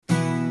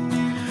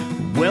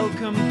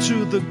Welcome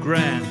to The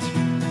Grant,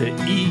 the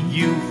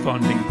EU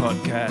funding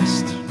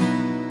podcast.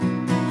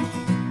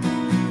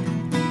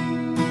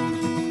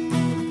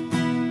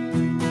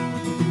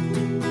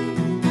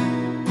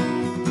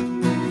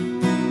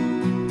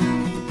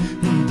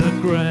 The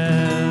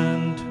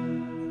Grant.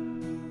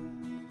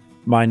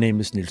 My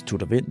name is Niels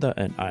Tudor Winter,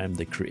 and I am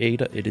the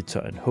creator, editor,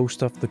 and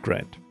host of The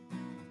Grant.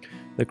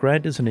 The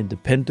Grant is an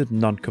independent,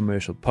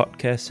 non-commercial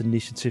podcast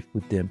initiative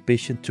with the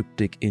ambition to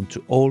dig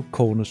into all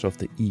corners of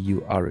the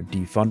EU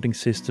R&D funding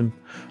system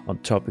on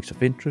topics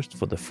of interest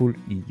for the full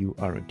EU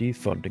R&D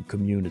funding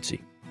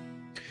community.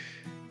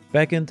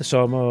 Back in the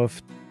summer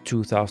of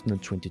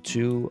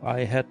 2022,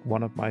 I had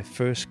one of my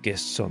first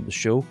guests on the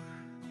show,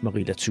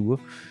 Latour,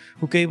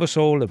 who gave us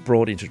all a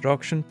broad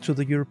introduction to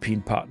the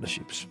European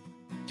partnerships.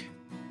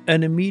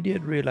 An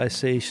immediate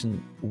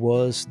realization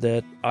was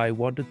that I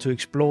wanted to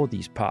explore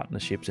these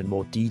partnerships in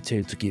more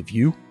detail to give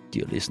you,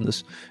 dear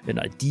listeners, an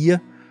idea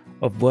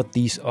of what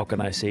these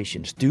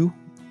organizations do,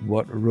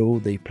 what role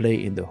they play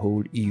in the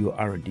whole EU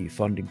R&D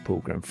funding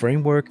program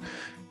framework,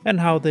 and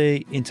how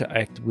they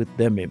interact with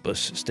their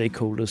members,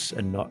 stakeholders,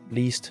 and not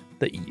least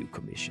the EU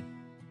Commission.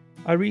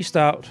 I reached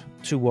out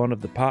to one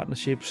of the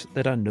partnerships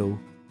that I know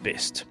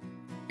best,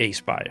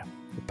 Spire,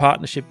 a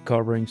partnership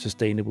covering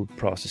sustainable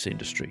process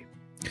industry.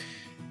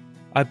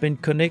 I've been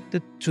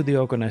connected to the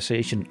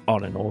organization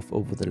on and off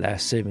over the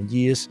last 7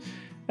 years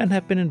and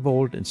have been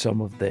involved in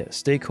some of their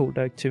stakeholder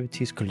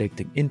activities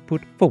collecting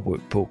input for work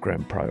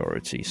program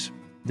priorities.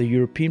 The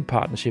European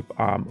partnership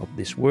arm of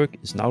this work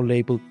is now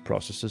labeled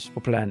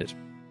Processes4Planet.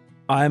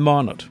 I am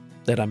honored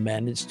that I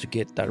managed to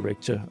get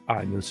Director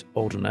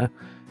Orduna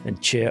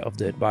and Chair of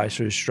the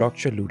advisory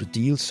structure Ludo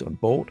Diels on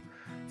board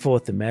for a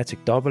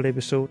thematic double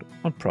episode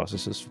on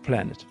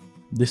Processes4Planet.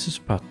 This is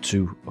part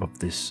 2 of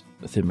this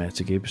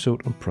thematic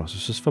episode on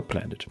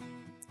Processes4Planet.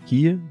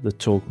 Here, the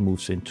talk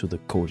moves into the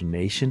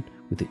coordination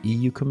with the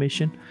EU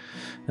Commission,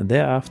 and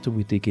thereafter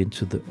we dig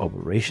into the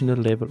operational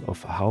level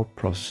of how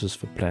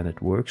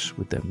Processes4Planet works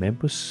with their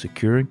members,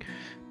 securing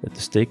that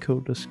the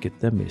stakeholders get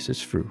their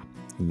message through,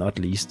 and not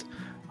least,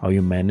 how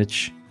you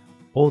manage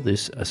all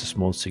this as a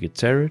small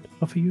secretariat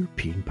of a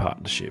European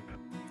partnership.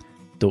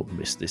 Don't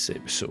miss this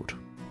episode.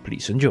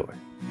 Please enjoy.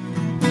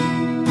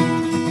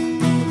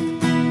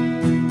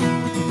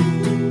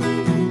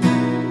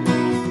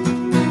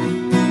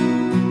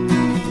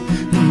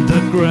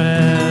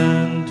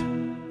 Grand.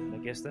 I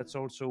guess that's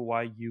also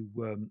why you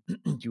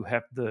you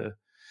have the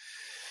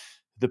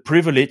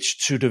privilege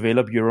to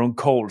develop your own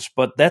calls,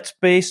 but that's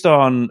based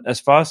on,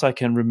 as far as I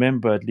can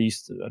remember, at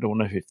least. I don't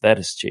know if that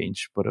has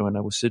changed, but when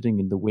I was sitting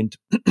in the wind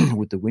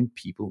with the wind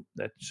people,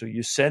 that so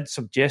you sent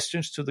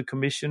suggestions to the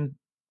Commission,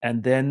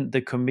 and then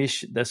the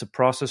Commission, there's a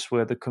process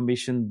where the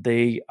Commission,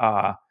 they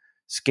are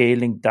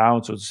scaling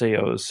down, so to say,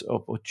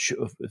 of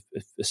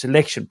a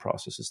selection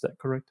process. Is that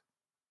correct?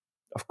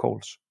 Of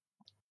course.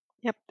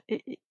 Yep.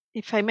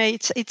 If I may,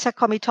 it's a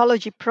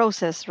comitology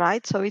process,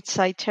 right? So it's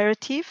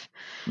iterative.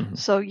 Mm-hmm.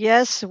 So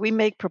yes, we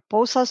make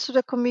proposals to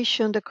the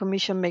Commission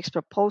makes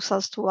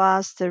proposals to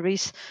us. There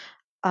is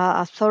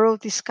a thorough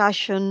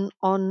discussion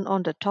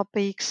on the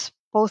topics,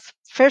 both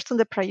first on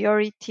the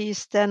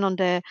priorities, then on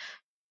the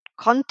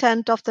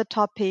content of the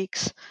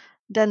topics.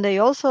 Then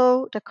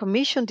the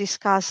Commission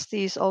discuss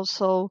this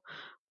also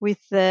with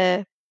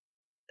the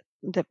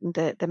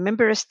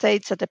member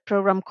states at the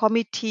program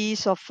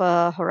committees of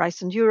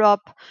Horizon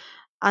Europe,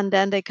 and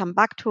then they come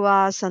back to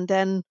us, and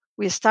then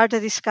we start a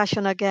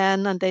discussion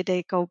again, and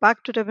they go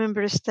back to the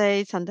member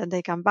states, and then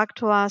they come back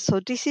to us. So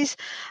this is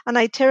an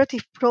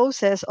iterative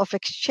process of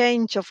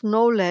exchange of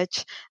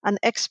knowledge and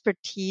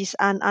expertise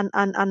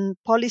and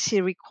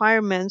policy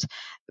requirements,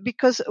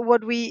 because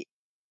the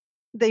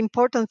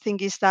important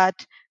thing is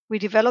that we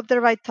develop the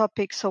right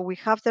topics, so we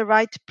have the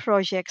right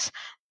projects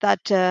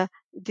that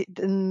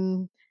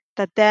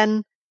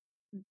then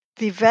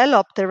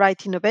develop the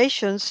right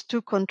innovations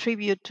to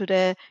contribute to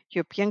the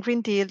European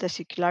Green Deal, the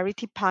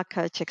circularity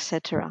package,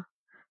 etc.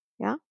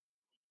 Yeah,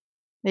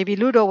 maybe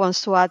Ludo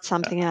wants to add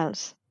something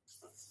else.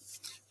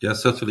 Yeah,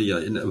 certainly. Yeah.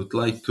 And I would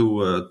like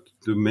to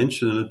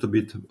mention a little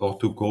bit, or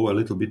to go a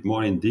little bit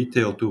more in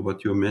detail to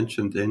what you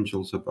mentioned,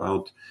 Angels,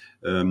 about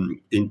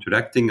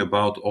interacting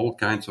about all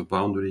kinds of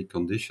boundary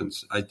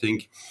conditions. I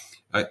think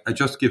I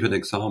just give an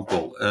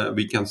example.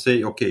 We can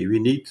say, okay, we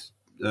need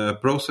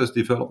process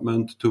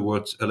development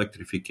towards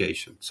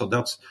electrification. So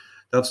that's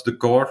the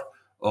core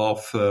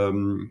of,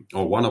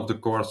 or one of the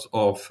cores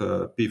of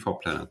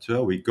P4Planet.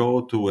 So we go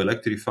to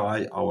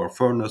electrify our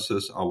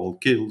furnaces, our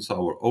kilns,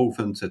 our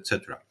ovens,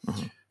 etc.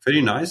 Mm-hmm.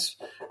 Very nice.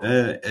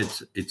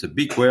 It's a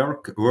big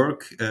work,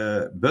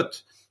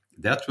 but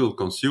that will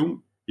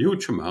consume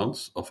huge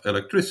amounts of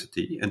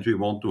electricity, and we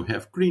want to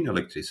have green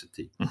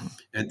electricity. Mm-hmm.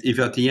 And if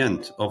at the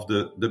end of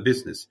the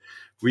business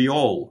we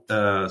all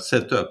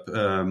set up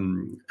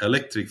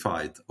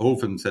electrified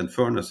ovens and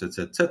furnaces,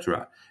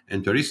 etc.,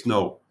 and there is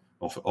no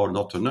or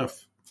not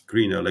enough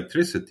green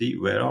electricity,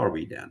 where are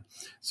we then?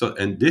 So,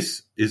 and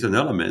this is an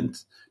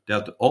element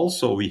that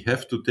also we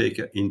have to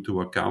take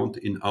into account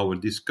in our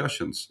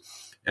discussions.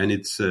 And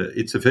it's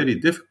a very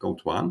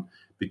difficult one,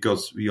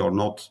 because we are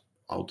not,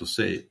 how to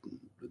say,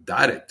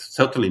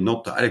 certainly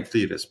not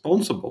directly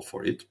responsible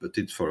for it, but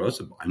it's for us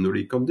a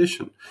binary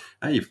condition.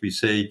 And if we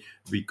say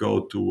we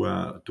go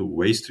to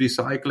waste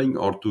recycling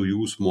or to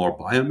use more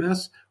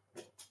biomass,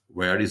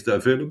 where is the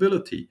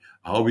availability?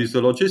 How is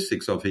the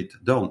logistics of it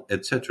done,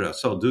 etc.?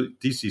 So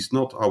this is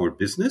not our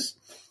business,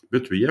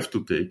 but we have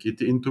to take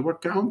it into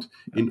account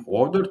in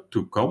order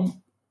to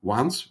come,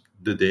 once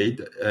the day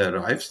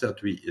arrives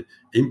that we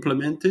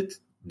implement it,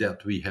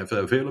 that we have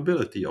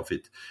availability of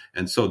it.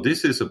 And so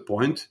this is a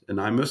point, and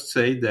I must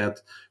say that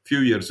a few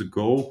years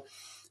ago,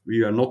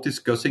 we are not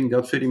discussing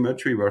that very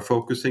much. We were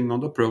focusing on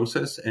the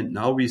process, and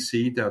now we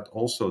see that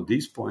also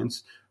these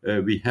points,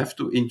 we have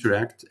to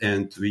interact,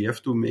 and we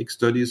have to make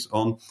studies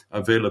on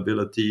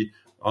availability.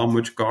 How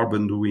much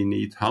carbon do we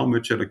need? How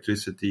much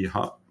electricity?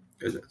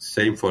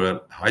 Same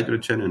for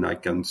hydrogen, and I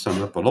can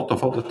sum up a lot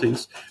of other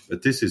things,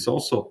 but this is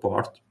also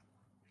part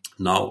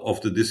now of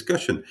the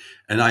discussion.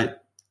 And I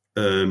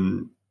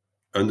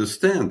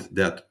understand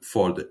that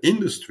for the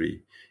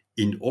industry,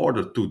 in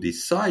order to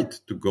decide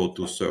to go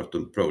to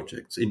certain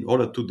projects, in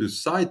order to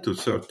decide to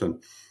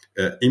certain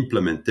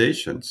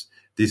implementations,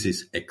 this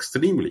is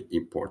extremely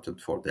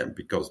important for them,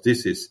 because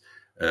this is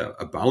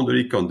a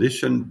boundary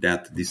condition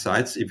that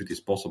decides if it is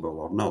possible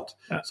or not.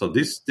 Yeah. So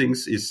these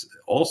things is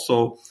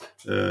also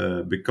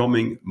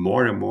becoming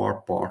more and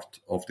more part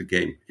of the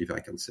game, if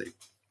I can say.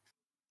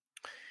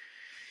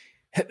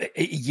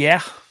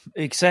 Yeah,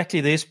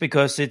 exactly this,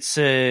 because it's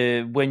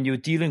when you're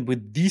dealing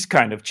with these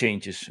kind of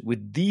changes,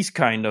 with these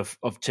kind of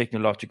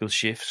technological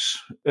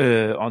shifts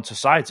on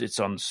society,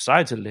 it's on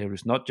societal level,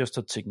 it's not just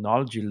a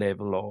technology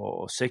level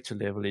or sector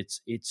level.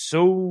 It's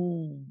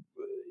so,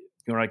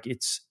 like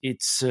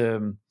it's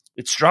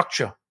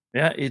structure.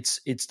 Yeah,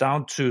 it's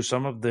down to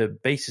some of the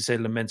basis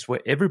elements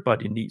where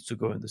everybody needs to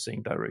go in the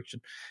same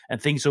direction,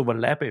 and things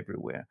overlap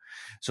everywhere.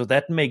 So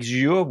that makes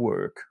your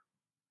work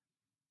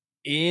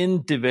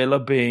in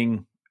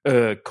developing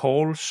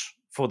calls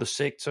for the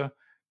sector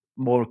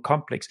more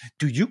complex.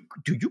 Do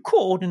you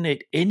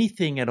coordinate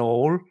anything at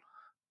all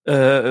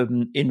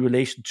in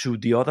relation to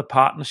the other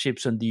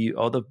partnerships and the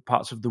other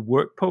parts of the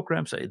work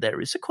programs?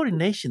 There is a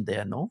coordination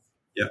there, no?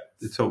 Yeah,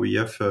 so we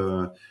have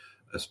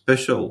a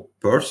special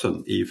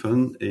person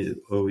even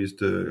who is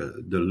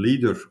the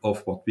leader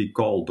of what we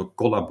call the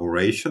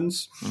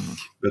collaborations. Mm-hmm.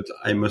 But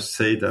I must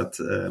say that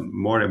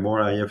more and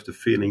more I have the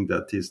feeling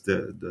that is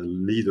the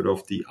leader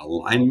of the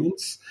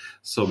alignments.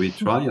 So we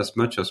try as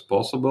much as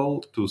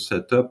possible to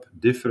set up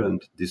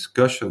different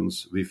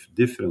discussions with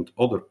different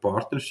other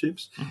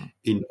partnerships, mm-hmm.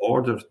 in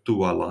order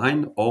to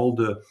align all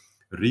the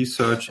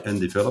research and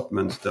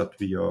developments that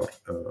we are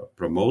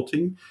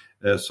promoting,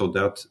 so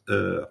that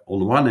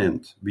on one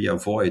end we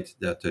avoid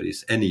that there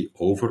is any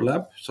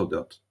overlap, so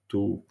that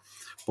two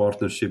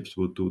partnerships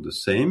would do the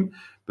same,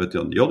 but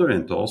on the other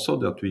end also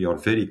that we are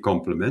very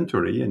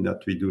complementary and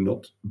that we do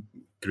not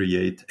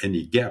create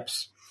any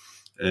gaps.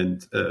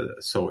 And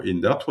so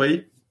in that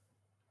way,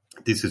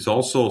 this is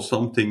also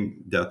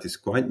something that is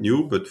quite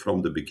new, but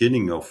from the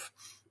beginning of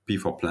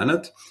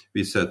P4Planet,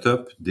 we set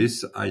up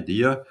this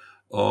idea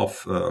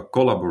of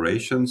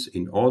collaborations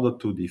in order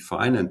to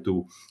define and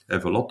to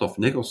have a lot of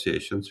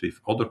negotiations with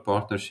other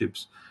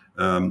partnerships,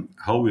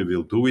 how we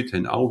will do it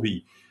and how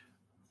we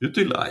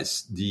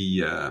utilize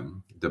the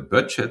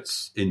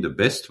budgets in the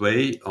best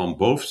way on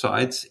both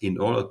sides in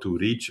order to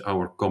reach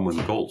our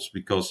common goals.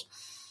 Because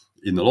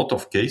in a lot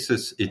of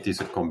cases, it is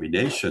a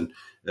combination.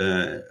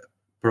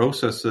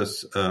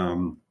 Processes,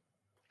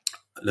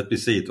 let me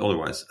say it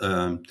otherwise,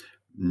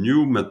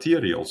 new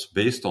materials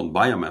based on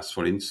biomass,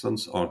 for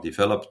instance, are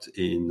developed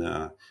in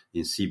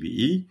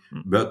CBE,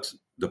 but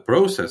the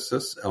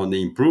processes and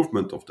the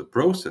improvement of the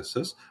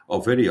processes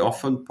are very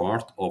often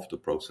part of the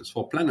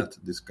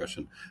Processes4Planet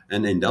discussion.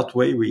 And in that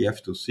way, we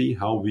have to see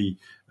how we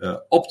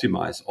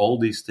optimize all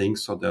these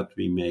things so that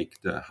we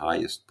make the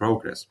highest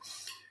progress.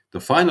 The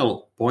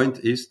final point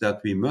is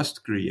that we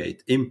must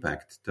create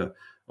impact. The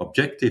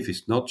objective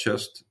is not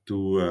just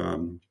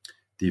to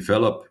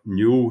develop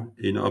new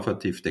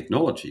innovative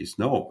technologies.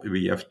 No,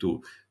 we have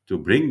to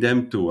bring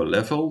them to a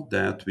level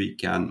that we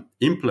can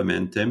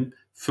implement them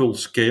full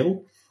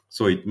scale.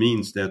 So it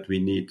means that we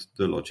need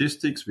the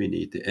logistics, we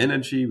need the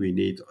energy, we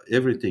need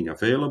everything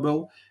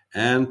available,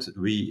 and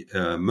we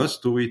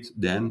must do it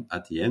then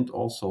at the end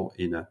also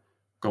in a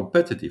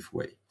competitive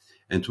way.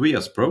 And we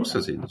as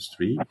process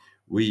industry,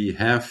 we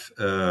have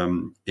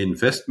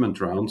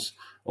investment rounds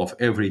of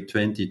every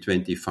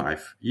 20-25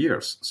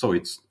 years. So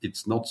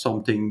it's not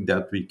something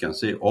that we can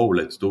say, oh,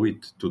 let's do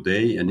it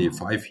today, and in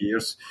 5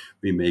 years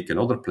we make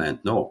another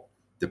plant. No,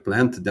 the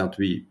plant that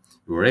we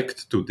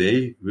erect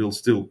today will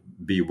still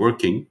be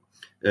working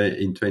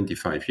in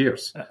 25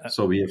 years.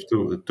 So we have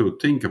to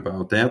think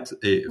about that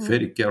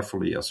very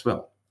carefully as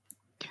well.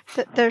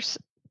 There's,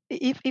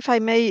 if I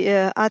may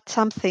add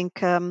something,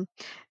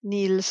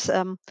 Niels,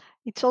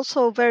 it's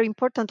also very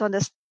important to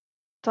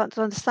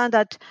understand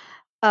that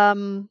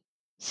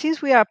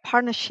since we are a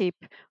partnership,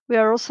 we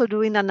are also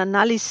doing an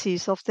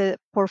analysis of the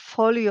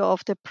portfolio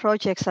of the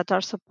projects that are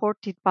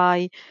supported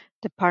by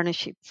the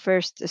partnership.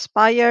 First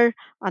Spire,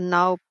 and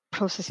now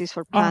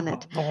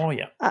Processes4Planet.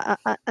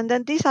 And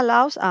then this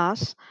allows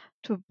us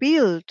to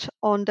build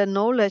on the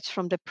knowledge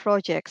from the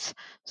projects,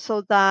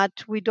 so that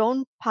we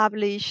don't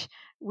publish,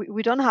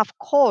 we don't have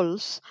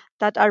calls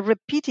that are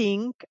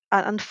repeating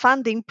and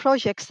funding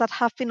projects that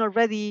have been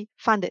already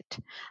funded.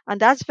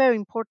 And that's very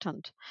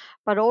important.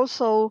 But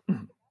also,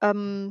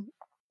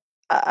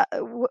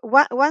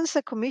 once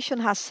the Commission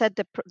has set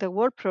the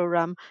work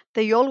program,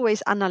 they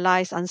always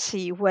analyze and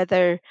see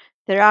whether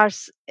there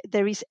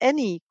is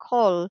any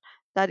call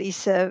that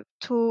is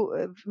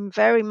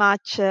very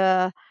much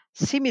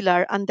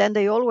similar, and then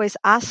they always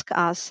ask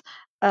us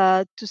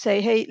to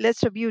say, hey,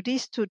 let's review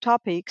these two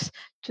topics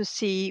to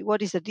see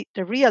what is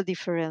the real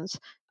difference,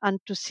 and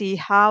to see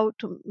how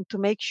to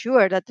make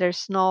sure that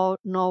there's no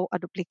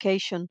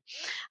duplication.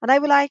 And I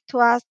would like to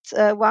add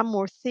one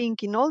more thing.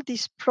 In all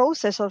this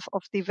process of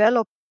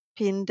developing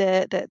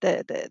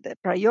the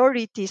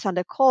priorities and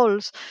the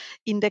calls,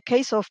 in the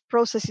case of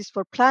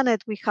Processes4Planet,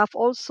 we have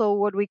also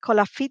what we call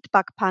a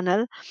feedback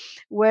panel,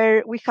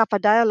 where we have a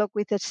dialogue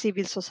with the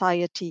civil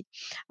society.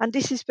 And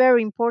this is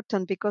very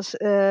important because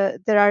there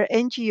are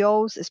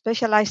NGOs,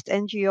 specialized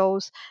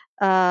NGOs,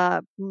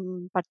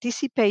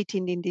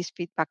 participating in this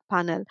feedback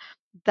panel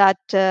that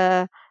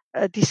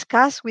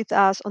discuss with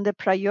us on the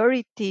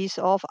priorities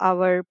of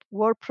our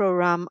work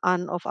program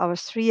and of our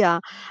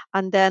SRIA.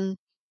 And then,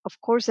 of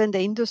course, then the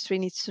industry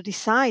needs to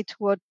decide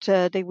what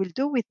they will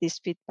do with this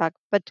feedback.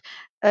 But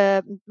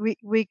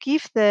we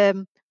give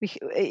them,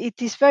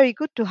 it is very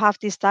good to have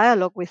this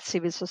dialogue with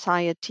civil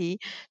society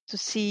to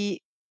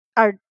see,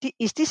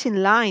 is this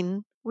in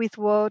line with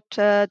what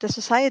the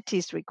society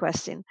is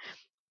requesting?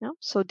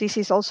 So this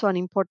is also an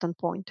important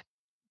point.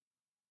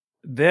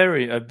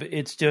 Very.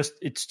 It's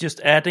just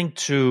adding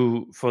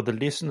to, for the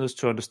listeners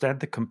to understand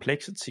the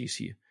complexities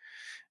here.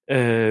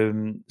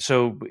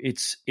 So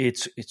it's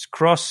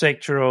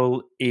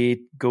cross-sectoral. It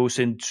goes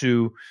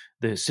into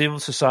the civil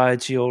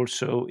society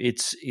also.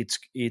 It's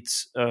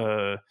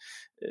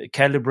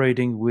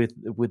calibrating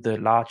with the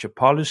larger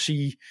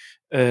policy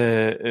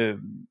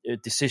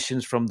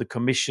decisions from the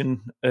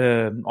Commission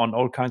on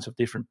all kinds of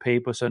different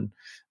papers and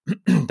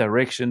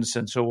directions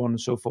and so on and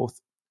so forth.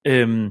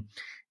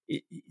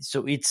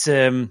 So it's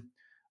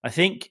I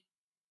think,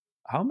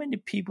 how many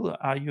people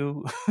are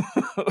you?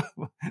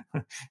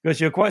 Because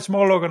you're quite a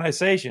small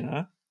organization,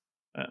 huh?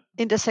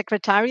 In the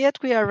secretariat,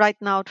 we are right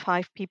now at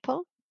 5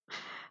 people.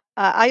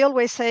 I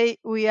always say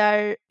we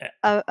are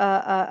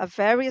a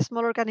very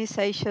small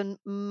organization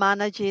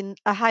managing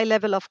a high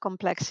level of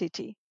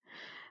complexity.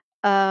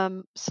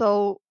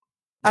 So,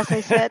 as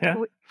I said,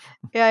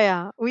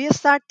 we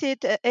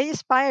started.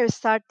 Spire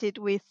started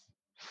with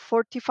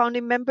 40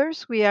 founding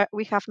members. We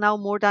have now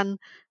more than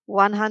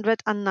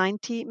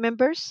 190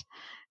 members,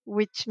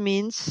 which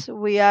means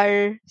we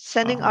are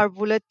sending our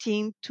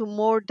bulletin to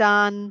more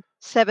than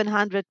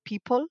 700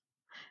 people,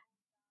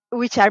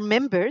 which are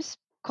members,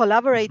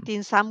 collaborate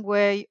in some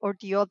way or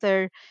the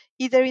other,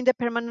 either in the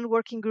permanent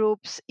working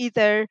groups,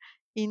 either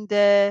in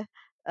the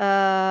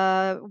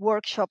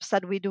workshops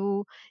that we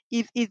do,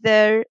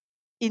 either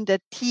in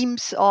the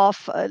teams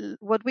of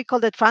what we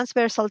call the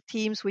transversal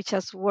teams, which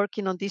is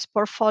working on this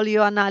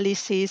portfolio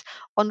analysis,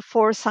 on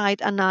foresight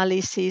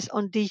analysis,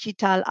 on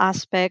digital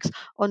aspects,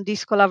 on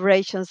these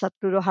collaborations that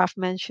Ludo have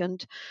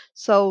mentioned.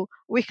 So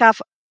we have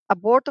a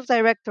board of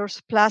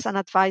directors plus an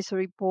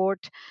advisory board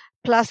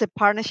plus a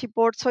partnership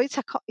board. So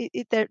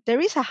there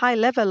is a high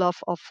level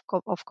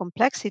of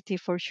complexity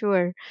for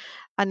sure,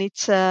 and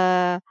it's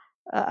I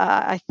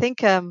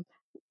think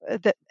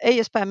the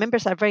ASPI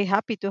members are very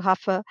happy to have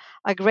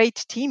a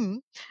great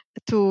team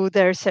to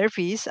their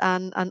service,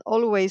 and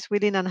always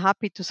willing and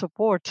happy to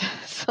support.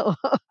 So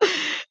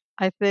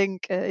I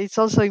think it's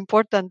also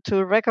important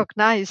to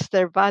recognize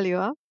their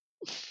value.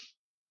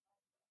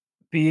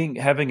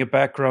 Having a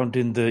background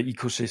in the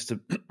ecosystem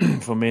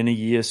for many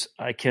years,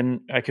 I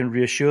can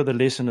reassure the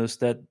listeners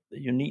that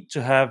you need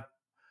to have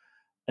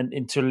an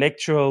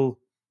intellectual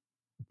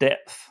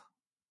depth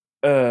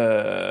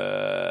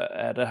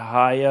at a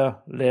higher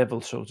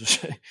level, so to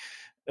say,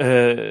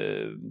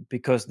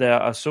 because there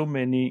are so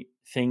many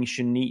things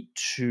you need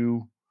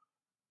to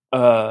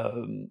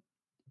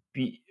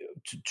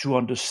to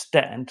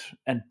understand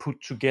and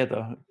put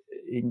together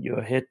in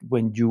your head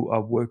when you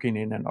are working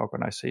in an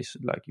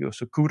organization like yours.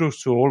 So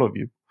kudos to all of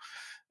you,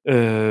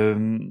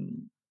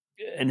 and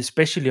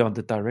especially on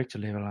the director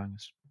level,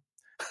 Agnes.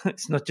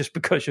 It's not just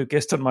because you're a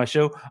guest on my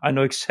show. I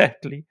know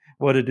exactly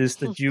what it is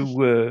that you,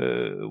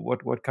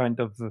 what kind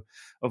of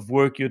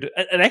work you do.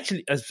 And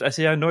actually, as I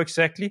say, I know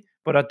exactly,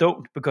 but I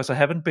don't, because I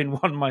haven't been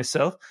one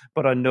myself.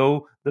 But I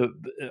know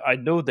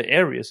the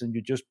areas, and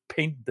you just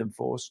paint them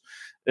for us.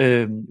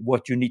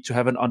 What you need to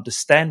have an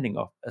understanding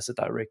of as a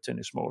director in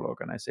a small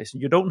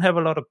organization. You don't have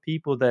a lot of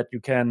people that you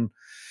can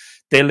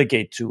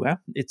delegate to.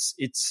 It's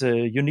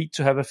you need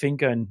to have a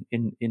finger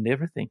in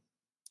everything.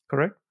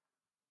 Correct?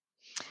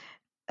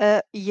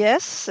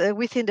 Yes,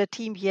 within the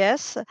team,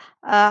 yes.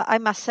 I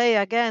must say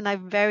again,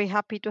 I'm very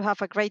happy to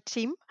have a great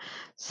team.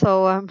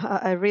 So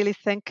I really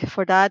thank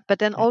for that. But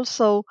then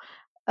also,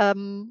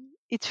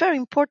 it's very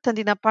important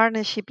in a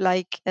partnership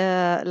like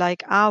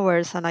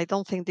ours, and I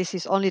don't think this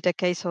is only the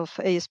case of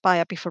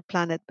Spire before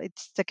Planet.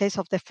 It's the case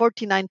of the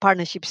 49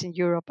 partnerships in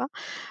Europe.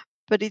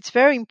 But it's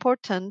very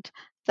important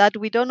that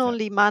we don't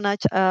only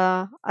manage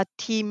a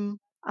team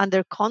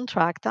under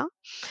contract.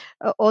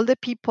 All the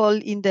people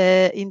in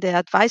the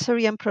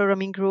advisory and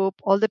programming group,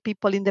 all the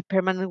people in the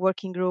permanent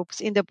working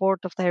groups, in the board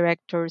of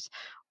directors,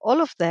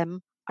 all of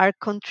them are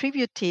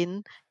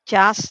contributing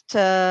just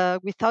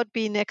without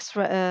being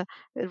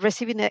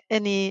receiving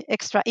any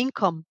extra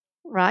income,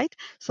 right?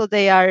 So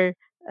they are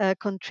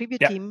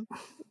contributing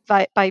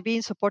by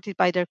being supported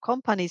by their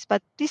companies.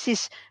 But this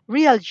is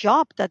real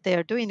job that they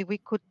are doing. We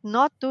could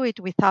not do it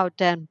without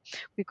them.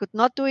 We could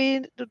not do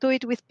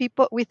it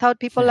without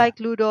people like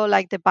Ludo,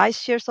 like the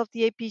vice chairs of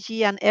the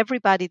APG, and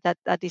everybody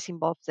that is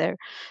involved there.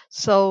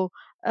 So,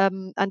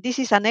 and this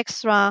is an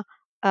extra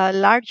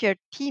larger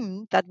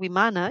team that we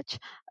manage,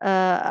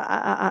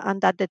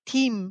 and that the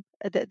team,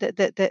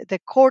 the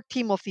core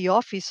team of the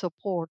office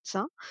supports.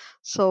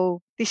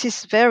 So this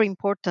is very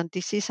important.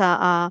 This is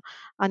an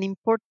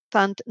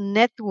important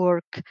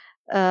network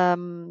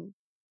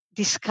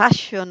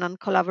discussion and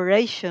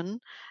collaboration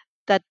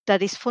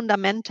that is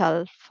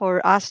fundamental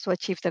for us to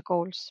achieve the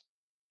goals.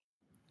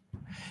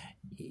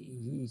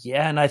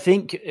 Yeah, and I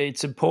think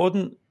it's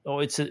important,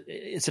 or it's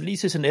at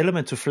least it's an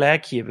element to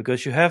flag here,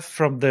 because you have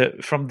from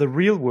the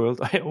real world.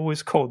 I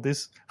always call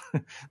this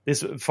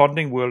this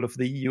funding world of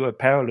the EU a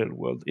parallel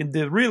world. In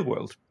the real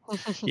world,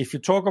 if you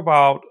talk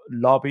about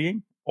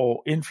lobbying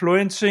or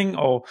influencing,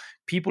 or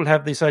people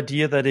have this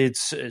idea that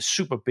it's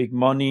super big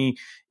money,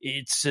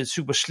 it's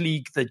super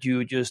sleek, that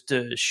you just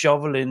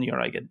shovel in, you're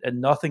like,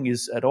 and nothing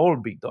is at all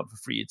being done for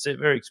free. It's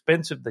very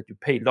expensive that you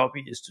pay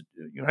lobbyists to,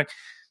 you're like,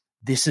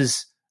 this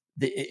is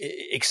the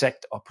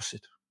exact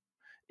opposite.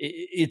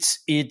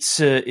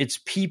 It's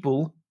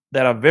people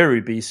that are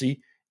very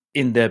busy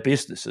in their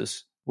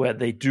businesses, where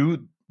they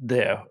do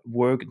their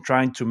work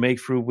trying to make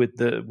through with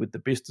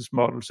the business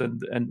models,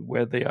 and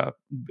where they are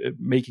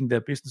making their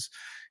business.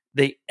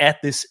 They add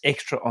this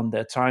extra on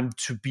their time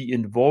to be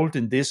involved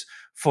in this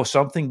for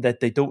something that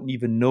they don't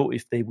even know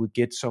if they will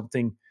get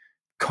something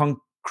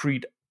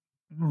concrete.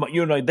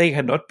 They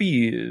cannot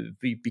be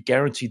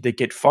guaranteed they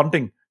get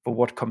funding for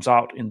what comes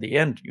out in the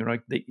end.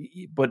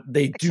 But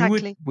they do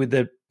Exactly. it with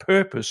the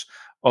purpose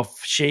of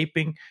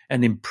shaping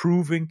and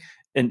improving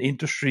an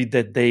industry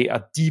that they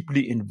are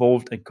deeply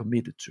involved and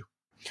committed to.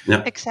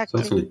 Yeah,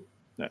 exactly. certainly.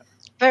 Yeah.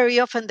 Very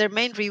often their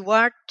main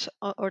reward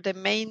or the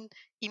main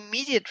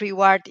immediate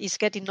reward is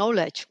getting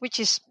knowledge, which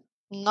is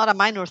not a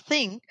minor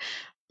thing,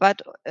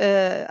 but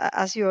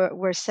as you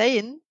were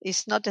saying,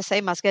 it's not the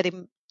same as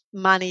getting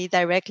money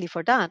directly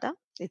for that.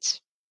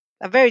 It's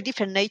a very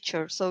different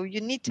nature. So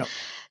you need to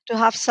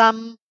have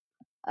some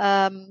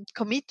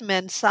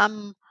commitment,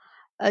 some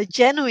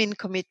genuine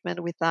commitment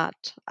with that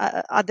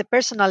at the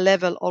personal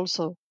level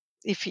also,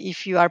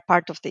 if you are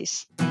part of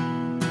this.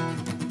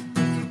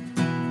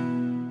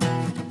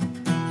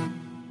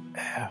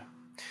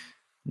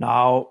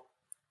 Now,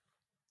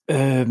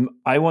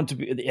 I want to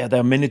be. Yeah, there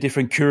are many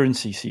different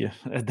currencies here.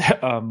 There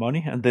are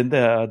money, and then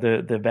there are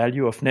the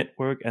value of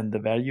network and the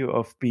value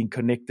of being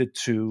connected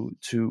to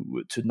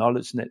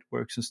knowledge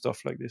networks and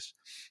stuff like this.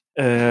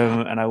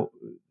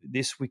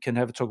 This we can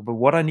have a talk about.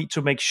 What I need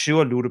to make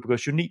sure, Ludo,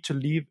 because you need to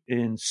leave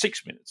in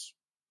 6 minutes.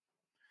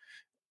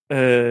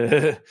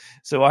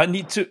 So I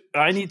need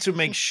to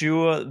make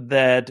sure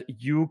that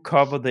you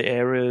cover the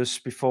areas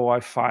before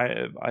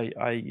I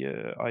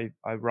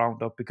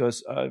round up,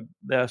 because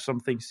there are some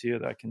things here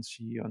that I can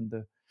see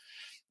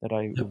that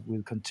I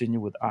will continue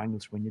with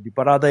Angels when you leave.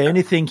 But are there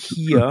anything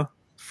here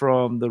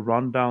from the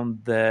rundown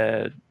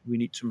that we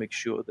need to make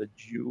sure that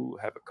you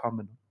have a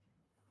comment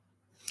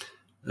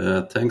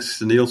on?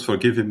 Thanks, Niels, for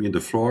giving me the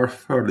floor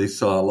for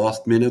these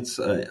last minutes.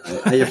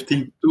 I have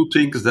two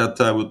things that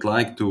I would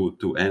like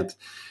to add.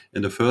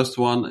 And the first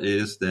one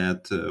is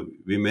that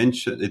we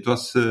mentioned, it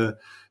was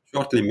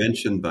shortly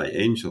mentioned by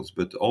Angels,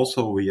 but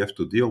also we have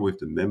to deal with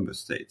the member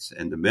states.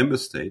 And the member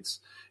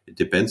states, it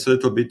depends a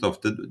little bit of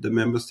the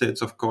member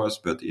states, of course,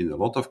 but in a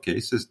lot of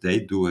cases, they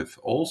do have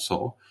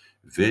also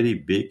very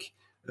big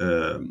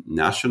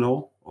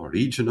national or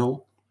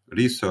regional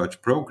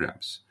research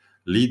programs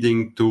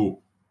leading to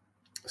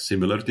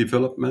similar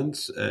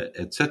developments,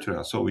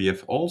 etc. So we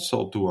have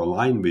also to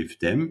align with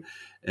them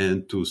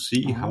and to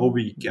see how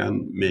we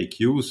can make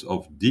use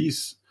of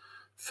these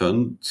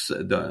funds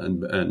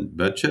and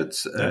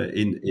budgets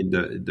in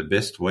the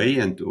best way,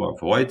 and to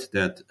avoid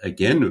that,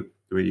 again,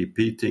 we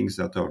repeat things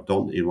that are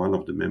done in one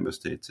of the member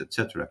states,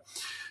 etc.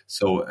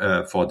 So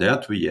for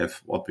that, we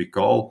have what we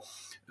call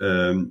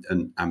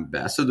an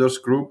ambassadors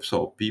group,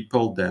 so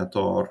people that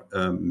are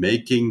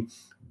making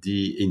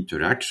the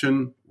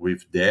interaction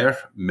with their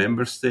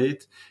member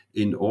state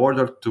in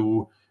order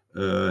to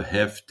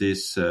have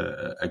this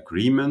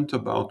agreement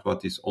about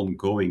what is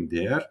ongoing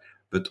there,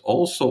 but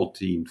also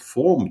to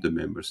inform the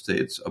member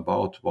states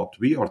about what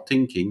we are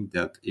thinking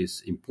that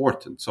is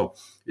important. So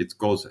it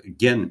goes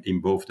again in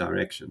both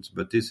directions.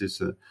 But this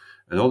is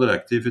another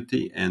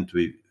activity, and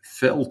we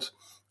felt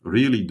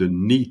really the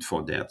need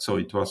for that. So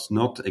it was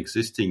not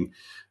existing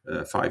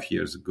 5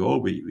 years ago.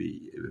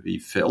 We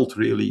felt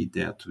really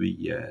that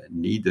we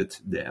needed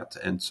that,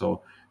 and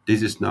so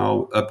this is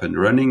now up and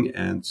running,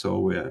 and so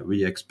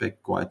we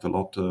expect quite a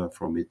lot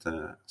from it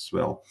as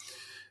well.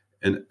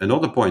 And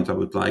another point I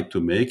would like to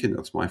make, and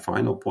that's my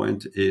final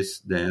point, is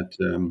that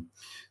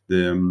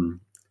the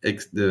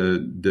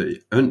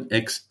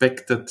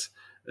unexpected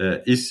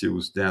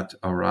issues that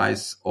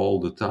arise all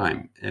the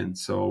time, and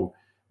so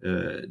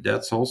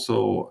that's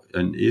also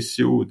an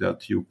issue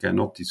that you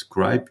cannot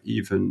describe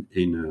even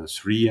in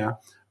SRIA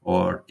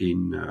or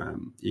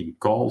in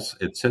calls,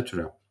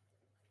 etc.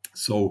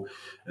 So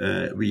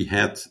we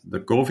had the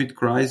COVID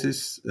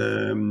crisis.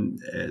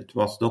 It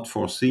was not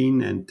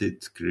foreseen, and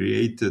it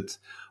created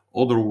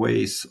other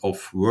ways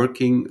of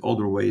working,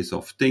 other ways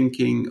of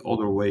thinking,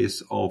 other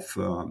ways of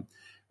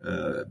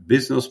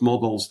business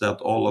models that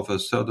all of a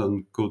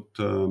sudden could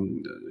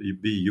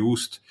be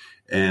used,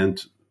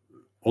 and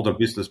other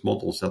business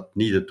models that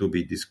needed to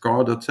be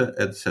discarded,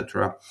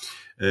 etc.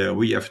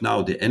 We have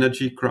now the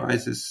energy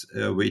crisis,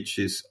 which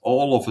is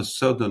all of a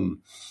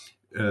sudden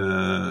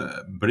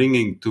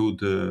bringing to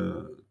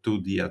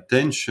the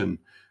attention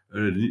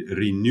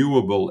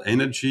renewable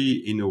energy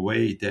in a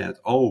way that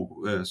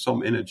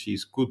some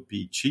energies could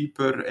be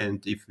cheaper,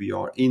 and if we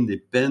are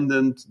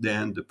independent,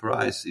 then the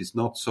price is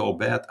not so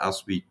bad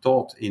as we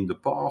thought in the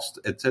past,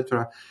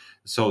 etc.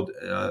 So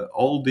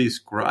all these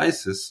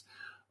crises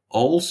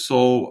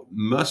also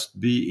must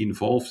be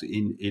involved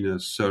in a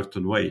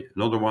certain way.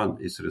 Another one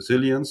is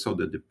resilience, so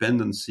the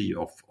dependency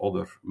of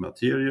other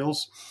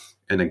materials.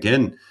 And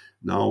again,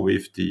 now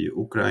with the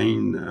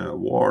Ukraine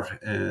war,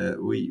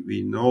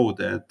 we know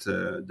that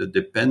the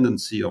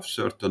dependency of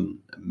certain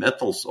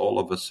metals all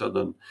of a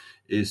sudden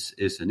is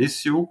an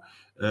issue.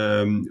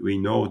 We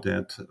know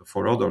that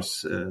for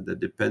others, the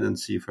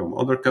dependency from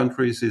other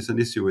countries is an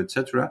issue,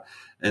 etc.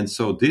 And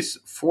so this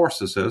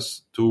forces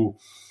us to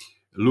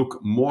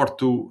look more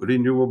to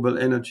renewable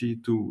energy,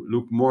 to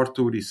look more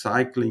to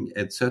recycling,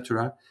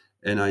 etc.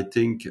 And I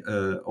think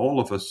all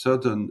of a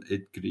sudden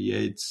it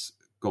creates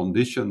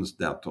conditions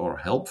that are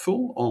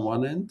helpful on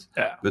one end,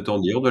 but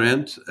on the other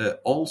end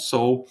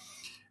also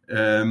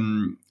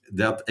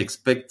that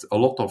expect a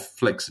lot of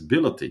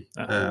flexibility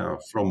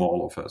from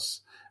all of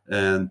us.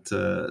 And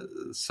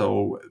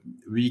so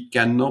we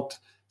cannot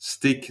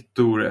stick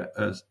to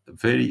a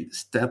very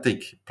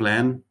static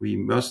plan. We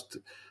must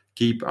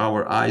keep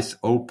our eyes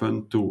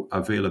open to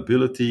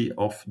availability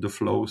of the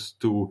flows,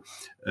 to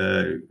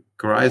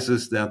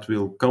crisis that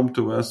will come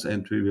to us,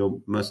 and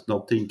must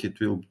not think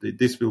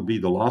this will be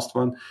the last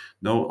one.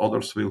 No,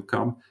 others will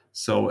come.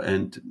 So,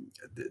 and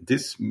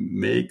this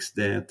makes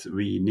that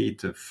we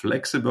need a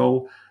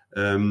flexible,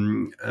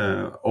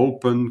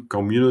 open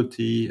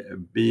community,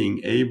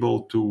 being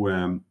able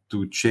to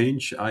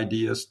change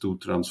ideas, to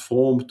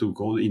transform, to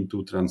go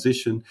into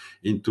transition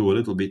into a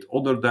little bit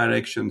other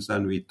directions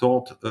than we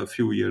thought a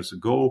few years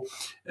ago.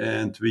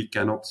 And we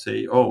cannot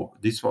say,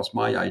 this was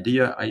my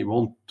idea, I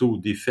want to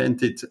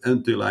defend it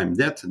until I'm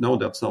dead. No,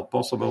 that's not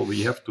possible.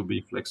 We have to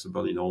be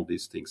flexible in all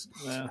these things.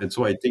 Yeah. And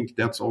so I think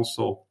that's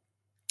also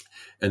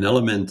an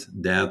element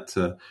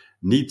that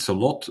needs a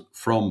lot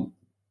from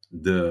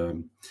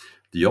the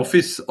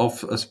office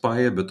of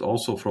Spire, but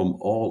also from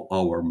all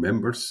our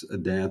members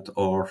that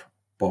are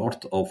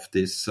part of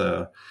this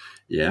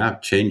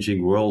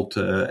changing world,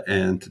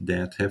 and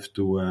that have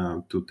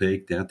to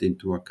take that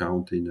into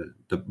account in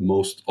the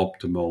most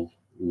optimal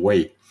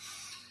way.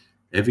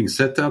 Having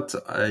said that,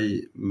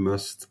 I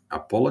must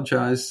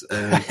apologize,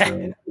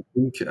 and I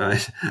think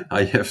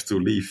I have to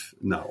leave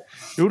now.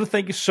 Ludo,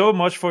 thank you so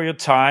much for your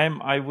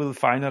time. I will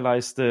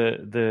finalize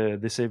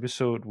this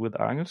episode with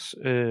Angels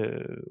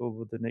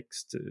over the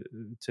next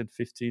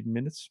 10-15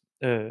 minutes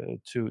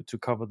to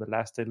cover the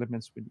last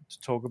elements we need to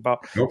talk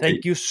about. Okay.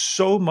 Thank you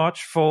so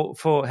much for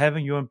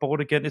having you on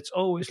board again. It's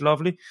always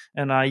lovely,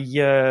 and I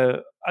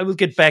will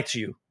get back to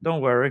you.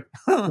 Don't worry.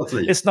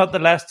 It's not the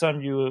last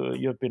time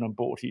you've been on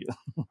board here.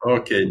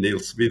 Okay,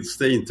 Niels, we'll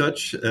stay in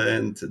touch.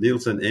 And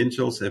Niels and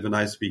Angels, have a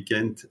nice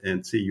weekend,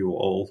 and see you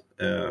all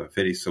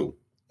very soon.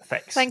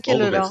 Thanks. Thank you,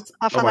 Ludo.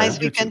 Have a nice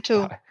weekend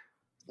too.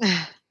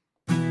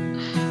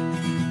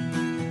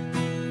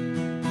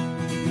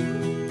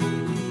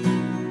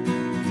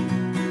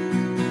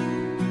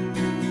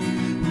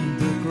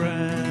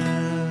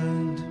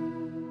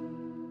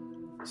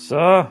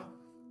 So,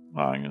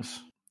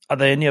 Magnus, are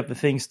there any of the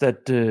things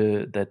that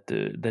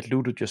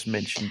Ludo just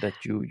mentioned that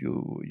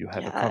you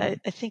have a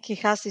comment? I think he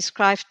has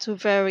described two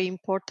very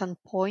important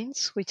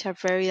points, which are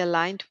very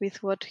aligned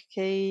with what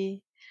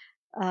we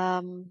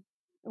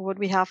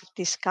have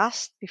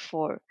discussed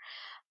before.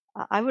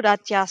 I would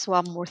add just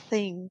one more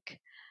thing.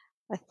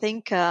 I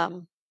think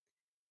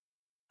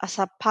as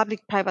a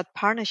public-private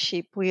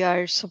partnership, we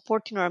are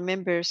supporting our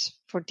members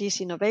for these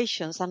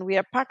innovations, and we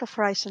are part of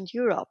Horizon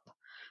Europe,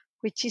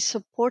 which is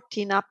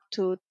supporting up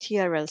to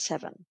TRL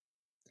 7.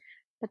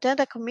 But then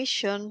the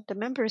Commission, the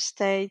Member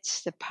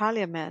States, the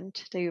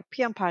Parliament, the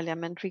European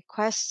Parliament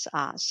requests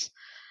us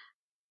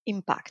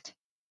impact.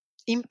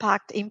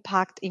 Impact.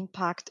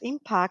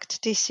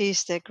 This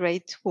is the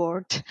great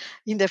word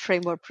in the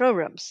framework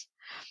programs.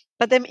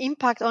 But then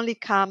impact only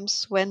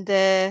comes when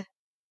the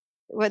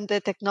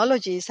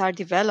technologies are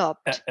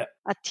developed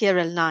at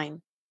TRL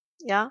 9.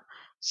 Yeah.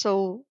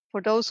 So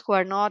for those who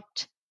are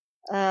not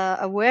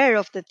aware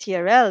of the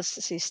TRL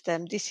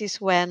system, this is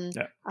when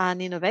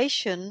an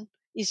innovation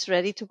is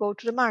ready to go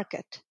to the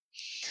market.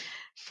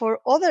 For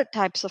other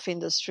types of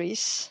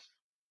industries,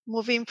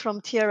 moving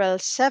from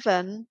TRL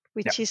 7,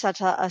 which is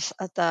at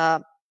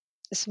a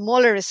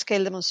smaller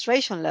scale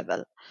demonstration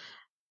level,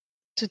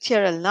 to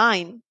TRL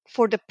 9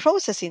 for the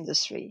process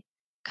industry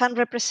can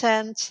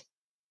represent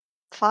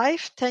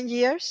 5-10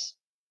 years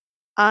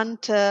and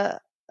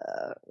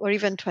or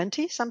even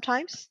 20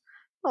 sometimes.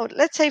 No,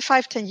 let's say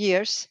 5-10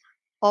 years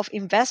of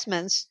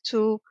investments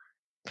to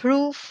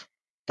prove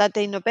that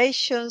the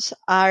innovations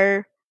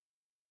are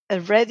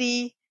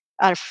ready,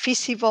 are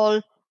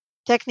feasible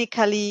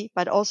technically,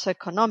 but also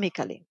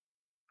economically.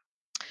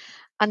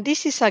 And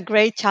this is a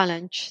great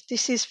challenge.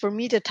 This is, for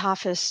me, the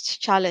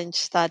toughest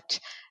challenge that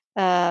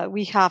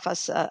we have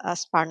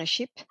as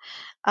partnership.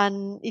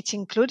 And it's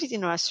included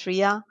in our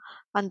SRIA.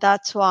 And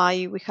that's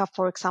why we have,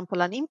 for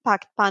example, an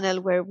impact panel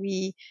where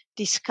we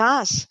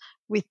discuss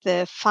with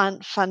the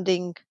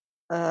funding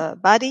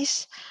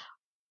bodies,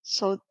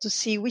 so to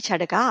see which are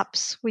the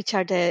gaps, which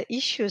are the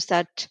issues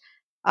that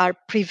are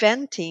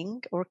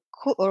preventing or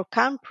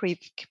can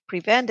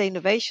prevent the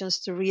innovations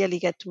to really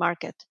get to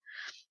market.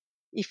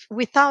 If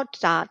without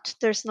that,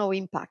 there's no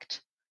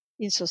impact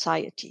in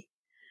society.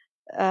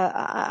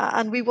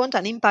 And we want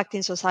an impact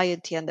in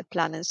society and the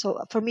planet.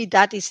 So for me,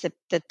 that is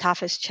the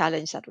toughest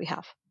challenge that we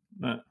have.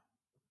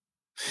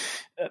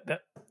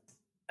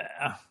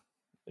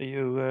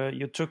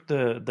 You took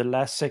the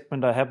last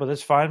segment I had, but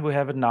that's fine. We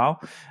have it now.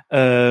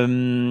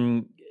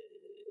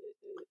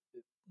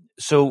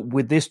 So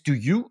with this, do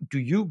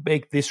you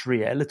make this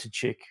reality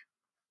check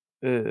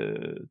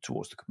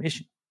towards the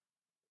Commission?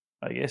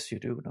 I guess you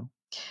do, no?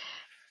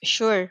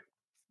 Sure.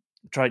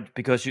 Try,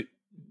 because you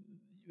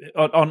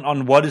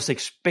on what is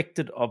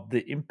expected of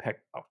the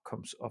impact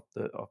outcomes of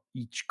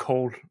each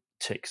call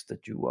text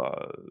that you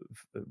are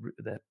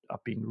that are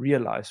being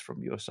realized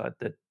from your side.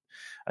 That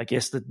I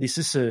guess that this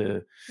is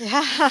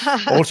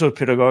also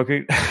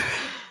pedagogic.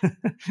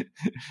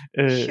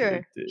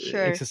 Sure.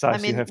 Exercise. I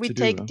mean, you have we to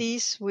take do.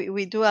 this.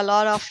 We do a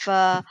lot of.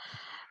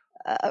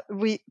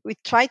 We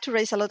try to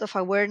raise a lot of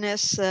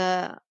awareness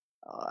to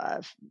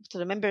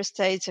the member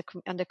states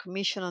and the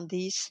Commission on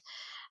this,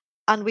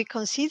 and we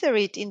consider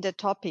it in the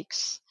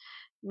topics.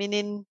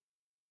 Meaning,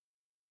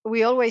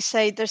 we always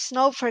say there's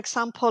no. For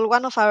example,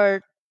 one of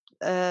our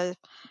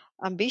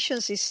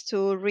ambitions is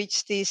to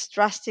reach this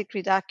drastic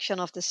reduction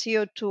of the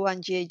CO2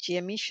 and GHG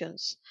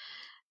emissions.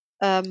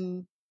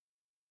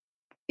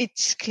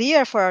 It's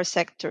clear for our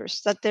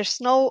sectors that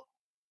there's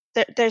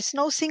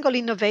no single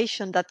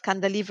innovation that can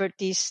deliver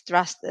this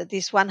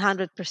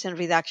 100%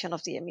 reduction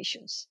of the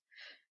emissions.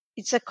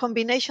 It's a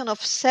combination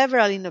of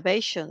several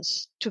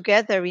innovations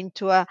together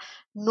into a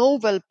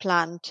novel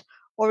plant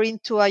or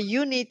into a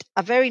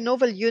very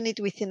novel unit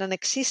within an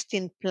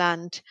existing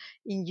plant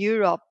in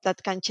Europe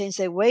that can change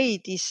the way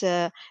this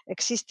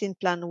existing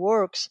plant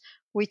works,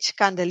 which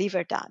can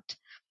deliver that.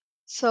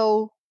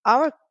 So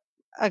our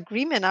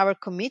agreement, our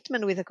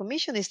commitment with the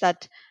Commission is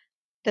that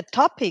the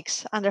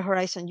topics under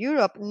Horizon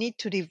Europe need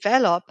to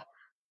develop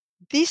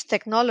these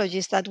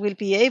technologies that will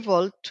be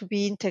able to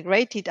be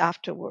integrated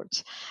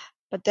afterwards.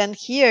 But then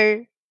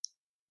here,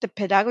 the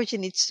pedagogy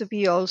needs to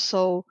be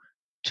also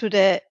to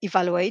the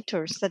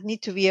evaluators that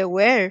need to be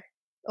aware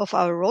of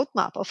our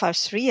roadmap, of our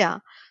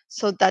SRIA,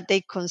 so that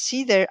they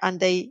consider and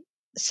they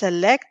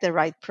select the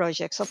right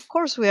projects. Of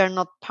course, we are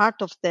not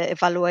part of the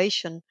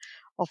evaluation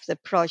of the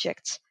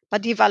projects,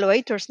 but the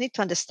evaluators need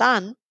to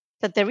understand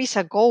that there is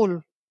a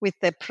goal with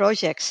the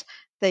projects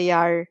they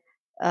are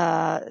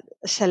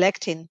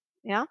selecting.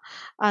 Yeah.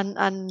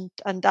 And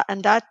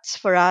that's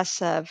for us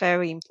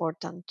very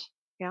important.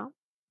 Yeah.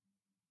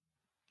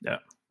 Yeah.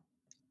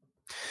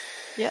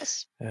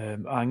 Yes.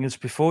 Agnes,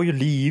 before you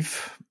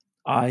leave,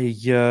 I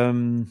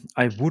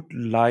would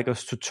like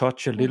us to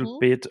touch a little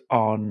bit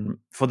on,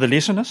 for the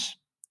listeners,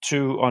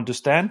 to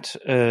understand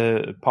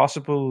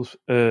possible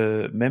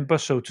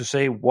members, so to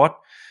say, what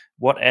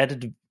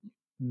added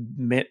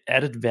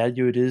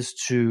value it is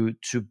to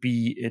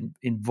be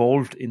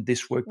involved in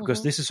this work,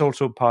 because this is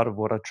also part of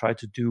what I try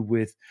to do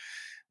with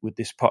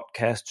this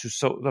podcast, to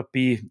sort of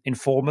be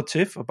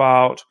informative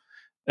about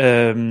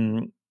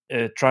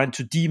trying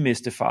to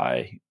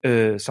demystify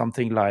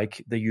something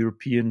like the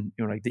European,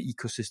 like the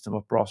ecosystem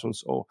of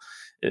Brussels, or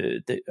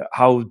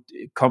how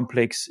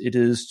complex it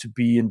is to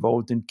be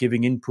involved in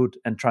giving input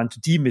and trying to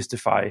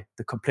demystify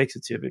the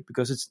complexity of it,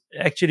 because it's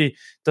actually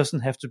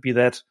doesn't have to be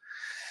that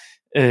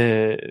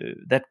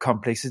that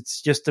complex.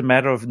 It's just a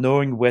matter of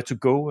knowing where to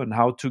go and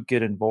how to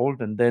get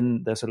involved, and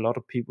then there's a lot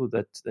of people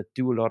that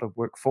do a lot of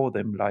work for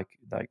them, like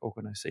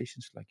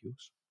organizations like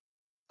yours.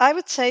 I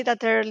would say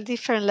that there are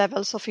different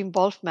levels of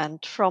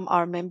involvement from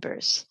our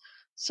members.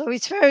 So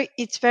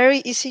it's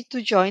very easy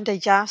to join. They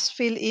just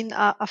fill in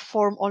a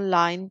form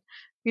online.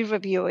 We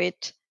review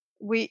it.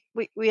 We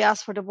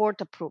ask for the board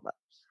approval.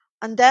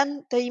 And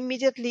then they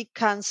immediately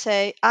can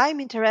say, I'm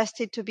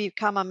interested to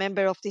become a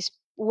member of this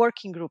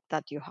working group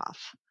that you have.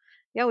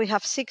 Yeah, we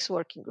have 6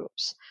 working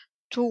groups,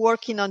 2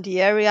 working on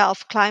the area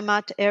of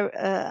climate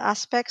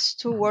aspects,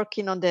 2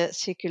 working on the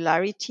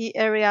circularity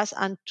areas,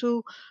 and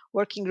 2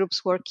 working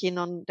groups working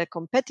on the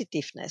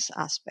competitiveness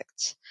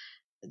aspects,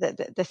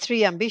 the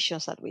 3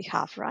 ambitions that we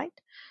have, right?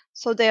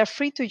 So they are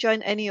free to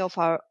join any of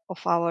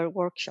our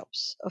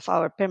workshops, of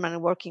our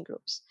permanent working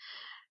groups.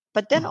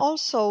 But then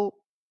also,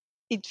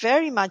 it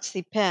very much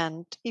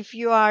depends. If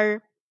you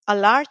are a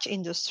large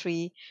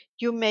industry,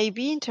 you may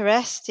be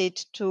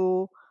interested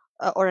to,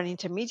 or an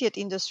intermediate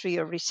industry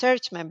or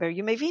research member,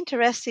 you may be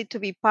interested to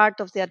be part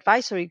of the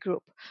advisory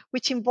group,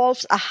 which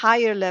involves a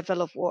higher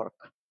level of work,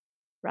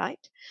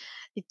 right?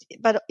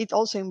 But it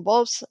also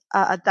involves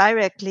a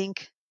direct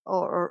link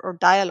or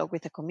dialogue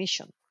with the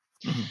commission.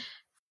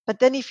 But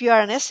then if you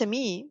are an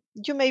SME,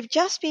 you may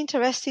just be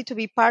interested to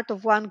be part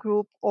of one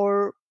group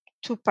or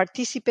to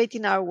participate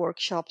in our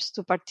workshops,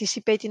 to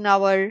participate in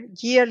our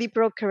yearly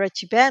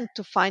brokerage event,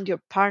 to find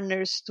your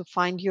partners, to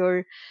find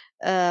your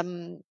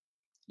coordinators,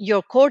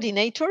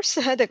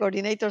 the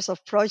coordinators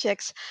of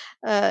projects,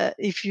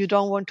 if you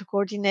don't want to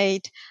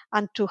coordinate,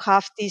 and to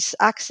have this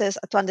access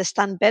to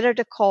understand better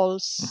the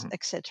calls,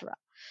 etc.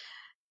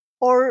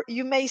 Or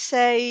you may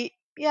say,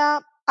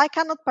 yeah, I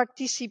cannot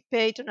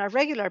participate on a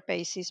regular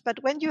basis,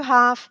 but when you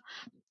have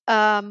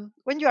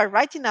when you are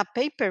writing a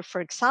paper,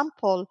 for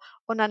example,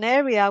 on an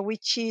area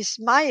which is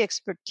my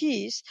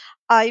expertise,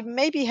 I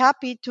may be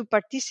happy to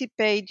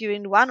participate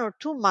during 1 or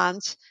 2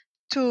 months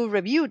to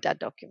review that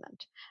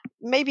document.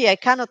 Maybe I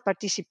cannot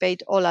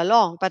participate all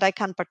along, but I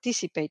can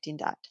participate in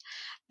that.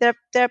 There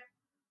are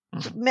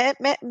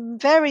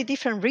very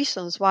different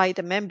reasons why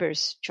the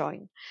members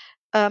join.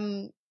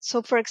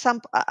 So, for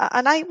example,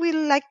 and I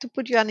will like to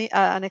put you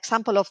an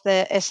example of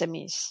the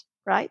SMEs,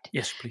 right?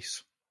 Yes,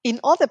 please. In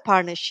other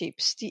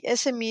partnerships, the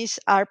SMEs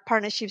are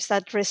partnerships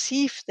that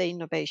receive the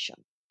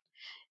innovation.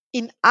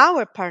 In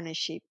our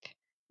partnership,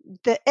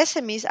 the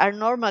SMEs are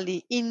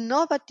normally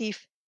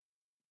innovative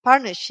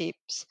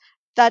partnerships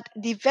that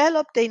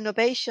develop the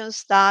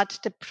innovations that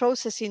the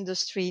process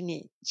industry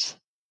needs.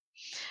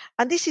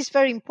 And this is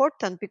very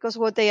important because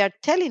what they are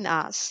telling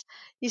us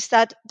is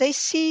that they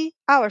see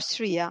our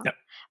SRIA. Yep.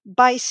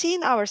 By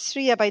seeing our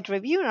SRIA, by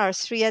reviewing our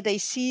SRIA, they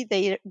see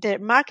their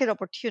market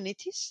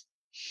opportunities.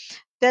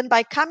 Then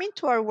by coming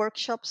to our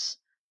workshops,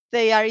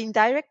 they are in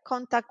direct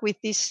contact with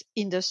these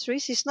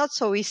industries. It's not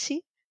so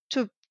easy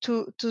to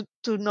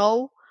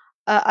know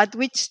at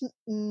which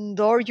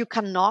door you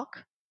can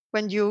knock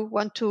when you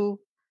want to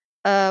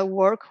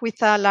work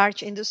with a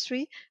large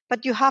industry,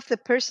 but you have the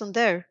person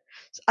there,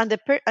 and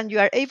and you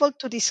are able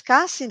to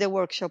discuss in the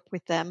workshop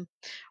with them,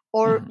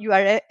 or you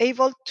are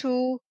able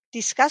to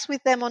discuss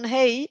with them on,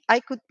 hey, I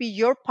could be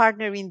your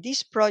partner in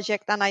this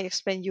project, and I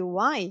explain you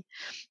why.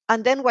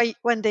 And then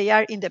when they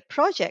are in the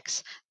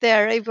projects, they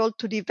are able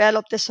to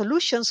develop the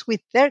solutions with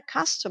their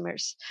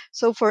customers.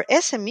 So for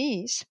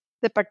SMEs,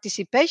 the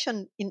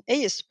participation in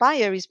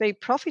Spire is very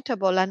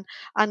profitable.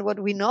 And what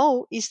we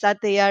know is that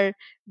they are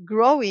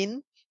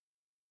growing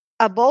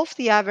above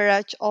the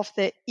average of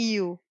the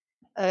EU,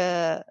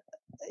 the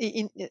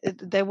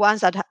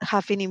ones that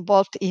have been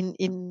involved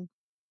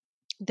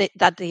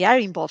that they are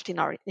involved in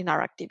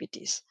our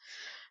activities.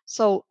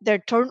 So their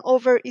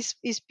turnover is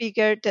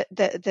bigger.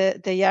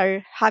 They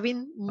are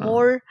having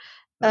more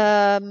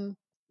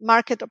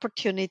market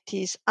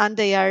opportunities, and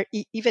they are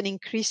even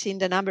increasing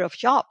the number of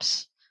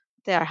jobs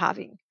they are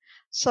having.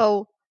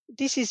 So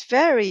this is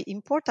very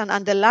important.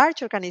 And the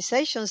large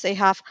organizations, they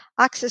have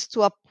access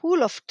to a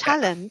pool of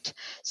talent.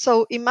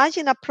 So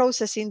imagine a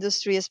process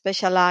industry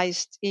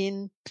specialized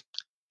in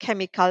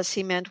chemical,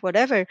 cement,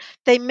 whatever.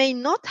 They may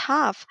not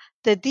have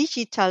the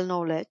digital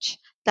knowledge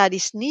that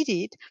is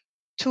needed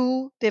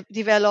to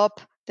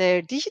develop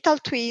their digital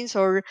twins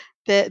or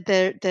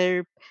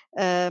their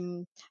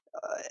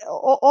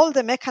all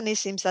the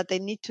mechanisms that they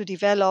need to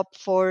develop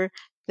for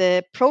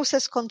the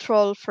process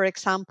control, for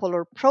example,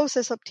 or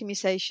process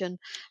optimization.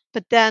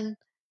 But then,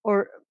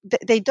 or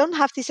they don't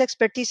have this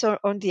expertise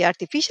on the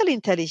artificial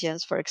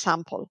intelligence, for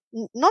example,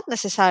 not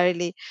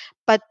necessarily,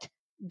 but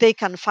they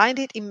can find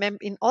it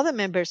in other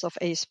members of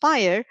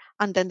Spire,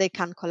 and then they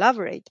can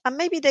collaborate. And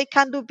maybe they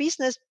can do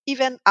business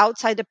even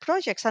outside the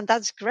projects, and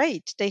that's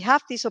great. They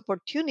have this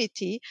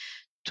opportunity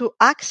to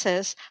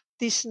access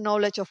this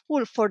knowledge of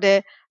pool. For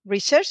the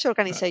research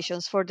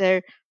organizations, for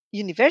their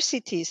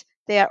universities,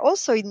 they are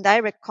also in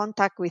direct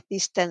contact with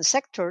these 10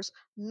 sectors,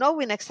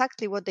 knowing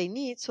exactly what they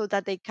need so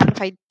that they can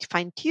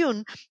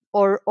fine-tune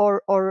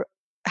or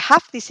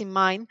have this in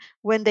mind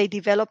when they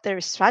develop their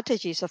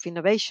strategies of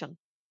innovation.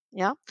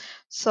 Yeah.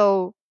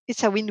 So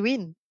it's a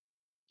win-win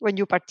when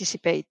you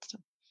participate.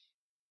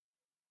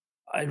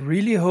 I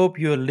really hope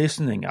you're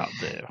listening out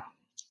there,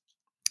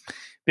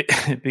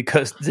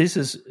 because this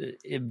is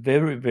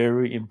very,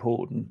 very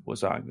important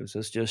what Angus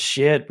has just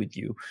shared with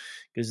you,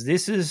 because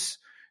this is,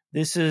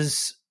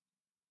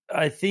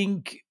 I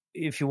think,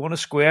 if you want a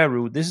square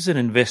root, this is an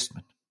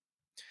investment.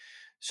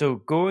 So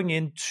going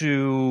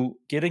into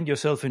getting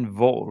yourself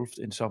involved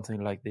in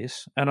something like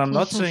this, and I'm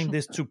not saying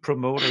this to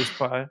promote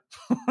Aspire,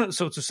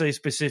 so to say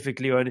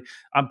specifically, or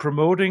I'm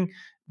promoting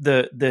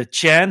the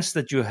chance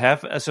that you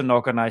have as an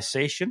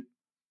organization,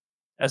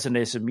 as an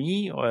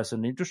SME or as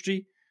an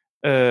industry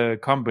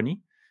company,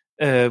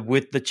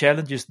 with the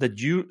challenges that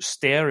you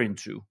stare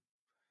into,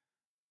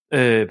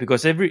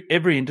 because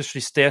every industry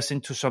stares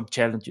into some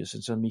challenges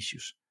and some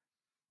issues.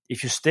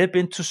 If you step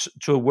into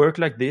a work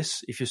like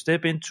this, if you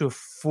step into a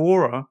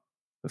forum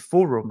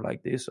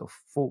like this, or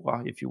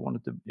fora, if you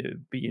wanted to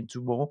be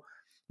into more,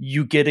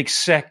 you get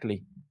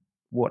exactly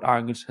what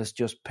Angus has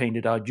just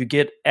painted out. You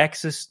get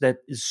access that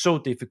is so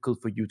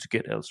difficult for you to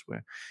get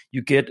elsewhere.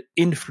 You get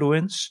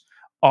influence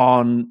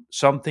on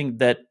something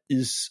that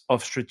is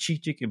of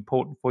strategic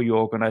importance for your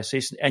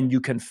organization, and you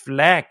can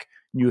flag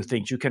new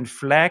things. You can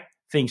flag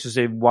things to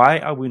say, why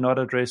are we not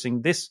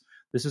addressing this?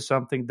 This is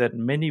something that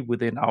many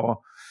within our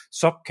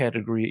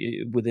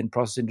subcategory within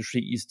process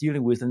industry is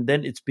dealing with, and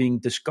then it's being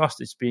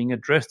discussed, it's being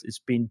addressed, it's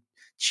being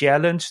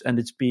challenged, and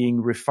it's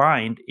being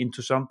refined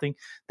into something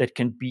that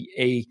can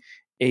be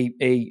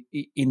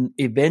in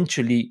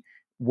eventually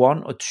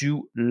one or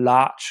two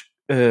large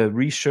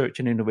research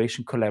and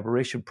innovation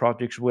collaboration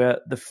projects where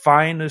the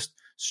finest,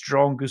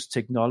 strongest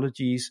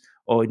technologies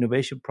or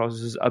innovation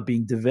processes are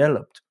being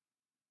developed.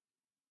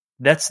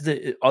 That's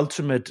the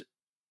ultimate.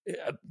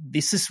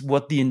 This is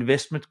what the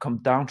investment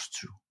comes down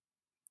to.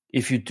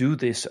 If you do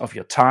this of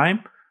your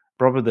time,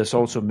 probably there's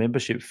also a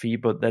membership fee,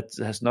 but that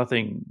has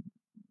nothing.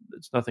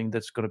 It's nothing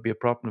that's going to be a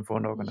problem for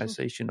an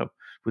organization of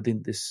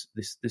within these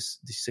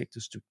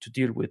sectors to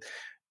deal with.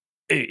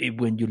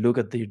 When you look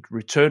at the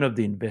return of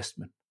the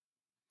investment,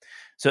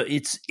 so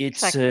it's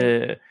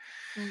Exactly.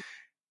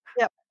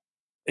 Yep.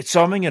 it's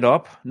summing it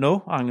up.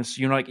 No, Angus,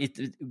 like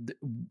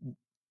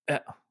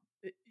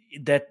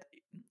that.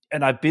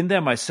 And I've been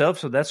there myself,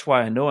 so that's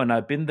why I know. And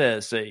I've been there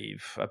as a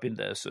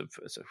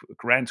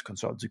grants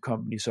consultancy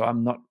company, so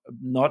I'm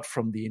not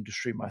from the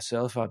industry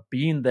myself. I've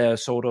been there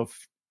sort of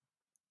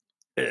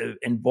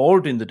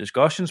involved in the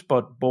discussions,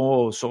 but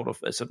more sort of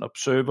as an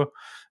observer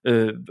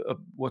of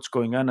what's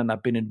going on. And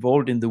I've been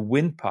involved in the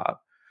win part.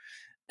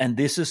 And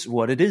this is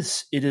what it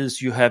is. It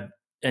is you have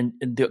and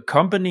the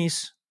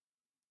companies.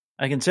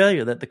 I can tell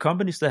you that the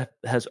companies that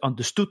has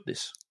understood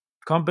this,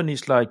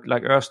 companies like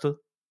Ørsted,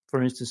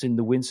 for instance, in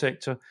the wind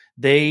sector,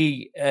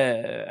 they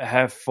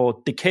have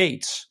for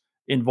decades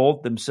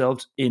involved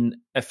themselves in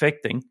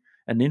affecting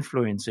and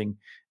influencing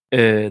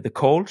the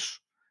calls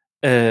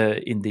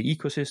in the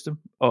ecosystem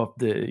of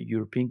the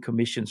European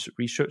Commission's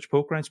research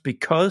programs,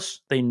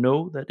 because they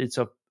know that it's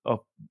of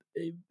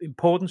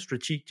important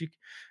strategic.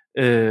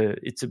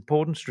 It's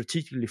important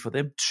strategically for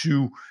them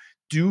to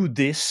do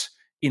this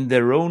in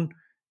their own,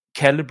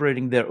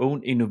 calibrating their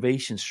own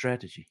innovation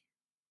strategy,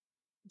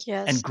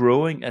 and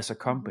growing as a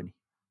company.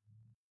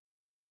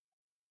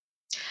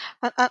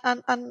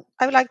 And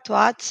I would like to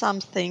add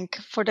something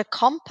for the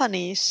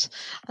companies.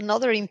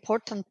 Another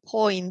important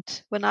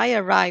point: when I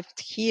arrived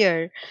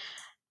here,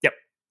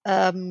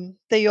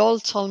 they all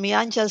told me,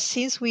 Angel,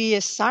 since we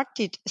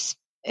started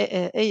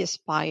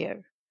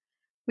Aspire,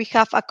 we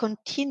have a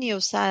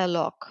continuous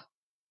dialogue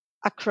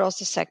across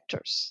the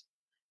sectors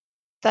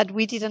that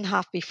we didn't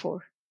have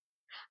before.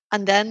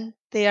 And then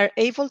they are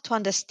able to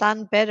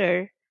understand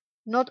better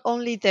not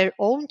only their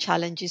own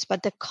challenges,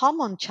 but the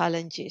common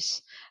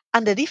challenges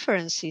and the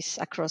differences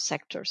across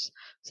sectors.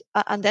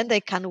 And then they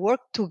can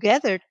work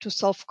together to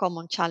solve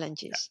common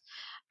challenges.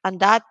 And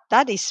that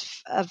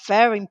is a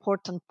very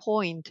important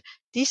point.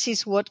 This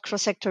is what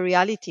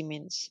cross-sectoriality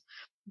means,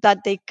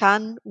 that they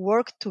can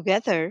work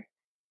together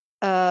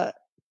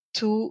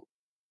to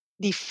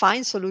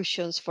define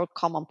solutions for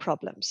common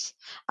problems,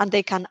 and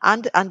they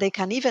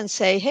can even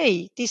say,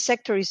 hey, this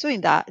sector is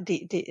doing that,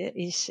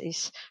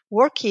 is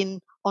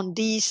working on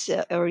this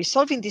or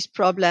resolving this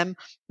problem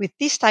with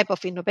this type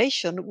of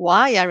innovation.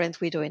 Why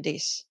aren't we doing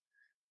this?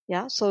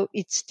 Yeah, so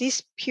it's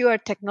this pure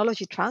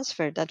technology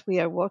transfer that we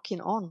are working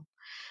on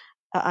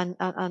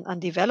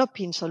and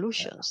developing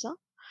solutions.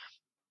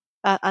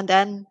 And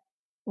then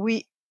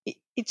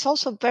it's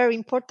also very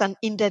important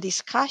in the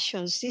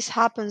discussions. This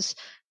happens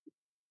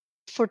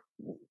for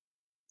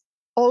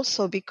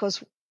also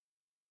because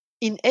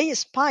in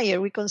Aspire,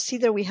 we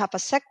consider we have a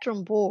sector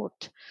on board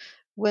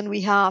when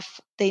we have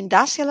the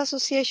industrial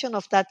association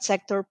of that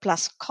sector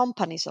plus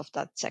companies of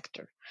that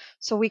sector.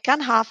 So we can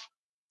have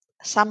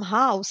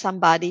somehow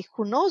somebody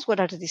who knows what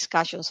are the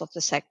discussions of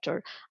the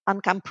sector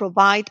and can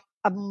provide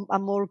a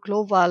more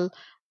global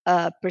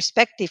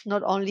perspective,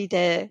 not only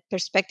the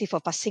perspective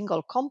of a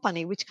single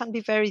company, which can be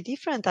very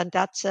different, and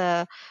that's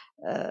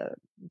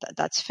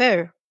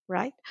fair,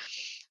 right?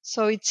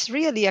 So it's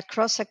really a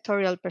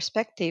cross-sectorial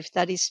perspective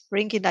that is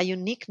bringing a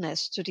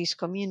uniqueness to this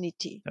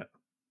community.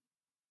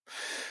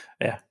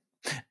 Yeah.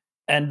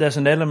 And there's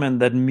an element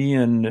that me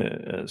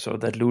and so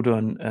that Ludo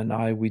and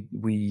I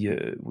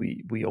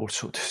we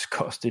also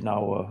discussed in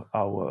our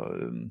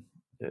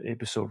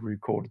episode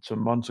recorded some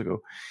months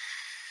ago.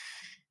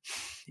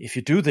 If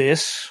you do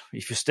this,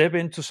 if you step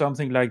into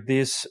something like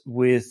this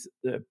with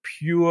a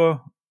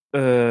pure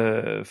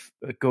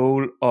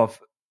goal of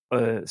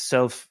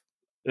self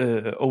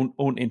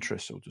own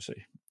interest, so to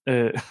say,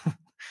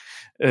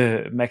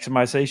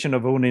 maximization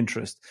of own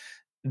interest,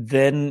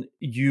 then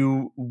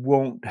you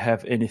won't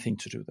have anything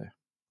to do there.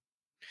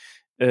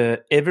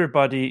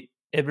 Everybody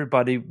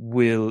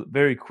will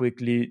very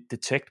quickly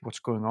detect what's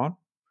going on,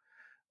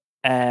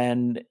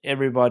 and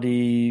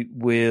everybody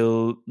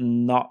will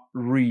not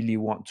really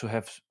want to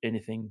have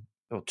anything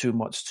or too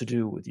much to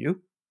do with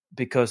you,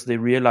 because they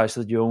realize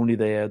that you're only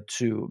there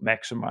to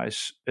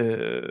maximize,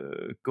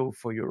 go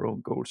for your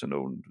own goals and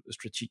own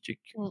strategic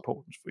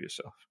importance for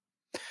yourself.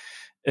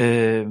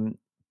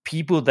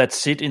 People that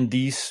sit in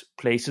these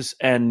places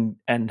and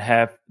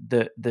have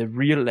the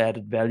real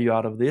added value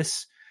out of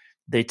this,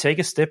 they take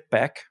a step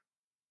back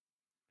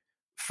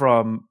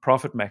from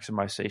profit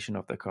maximization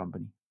of the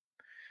company,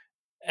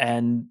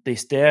 and they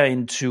stare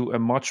into a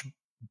much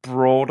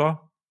broader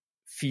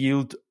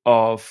field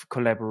of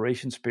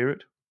collaboration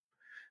spirit,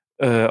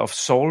 of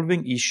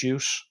solving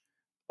issues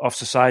of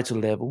societal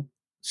level,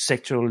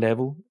 sectoral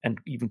level, and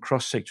even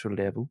cross-sectoral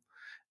level.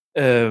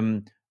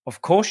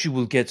 Of course you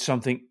will get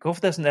something. Of course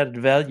there's an added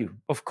value.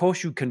 Of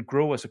course you can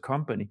grow as a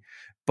company,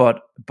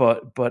 but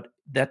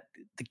that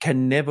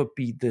can never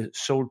be the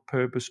sole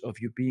purpose of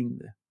you being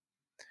there.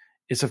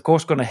 It's of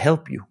course going to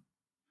help you.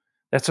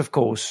 That's of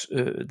course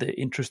the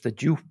interest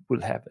that you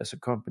will have as a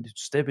company to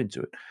step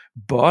into it.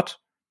 But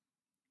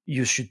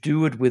you should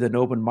do it with an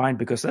open mind,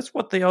 because that's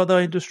what the other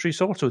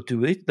industries also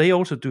do. They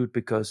also do it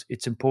because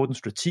it's important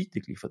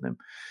strategically for them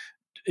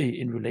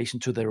in relation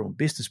to their own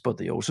business, but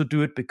they also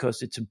do it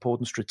because it's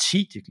important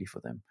strategically for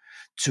them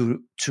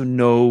to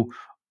know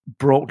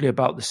broadly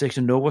about the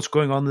sector, know what's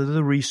going on in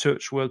the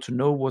research world, to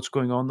know what's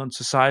going on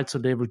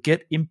societal level,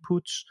 get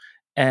inputs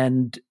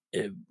and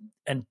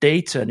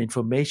data and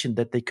information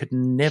that they could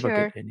never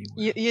get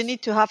anywhere. You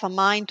need to have a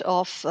mind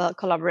of a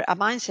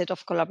mindset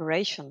of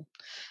collaboration.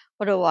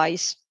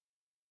 Otherwise,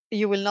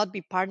 you will not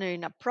be partnering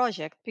in a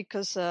project,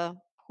 because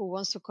who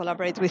wants to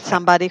collaborate with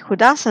somebody who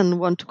doesn't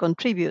want to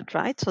contribute,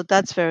 right? So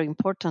that's very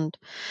important.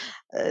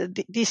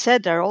 This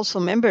said, there are also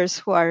members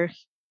who are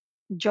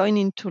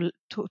joining to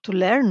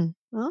learn,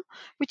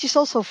 which is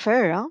also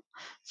fair.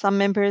 Some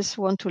members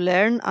want to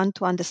learn and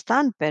to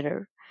understand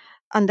better,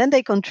 and then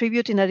they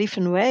contribute in a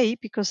different way,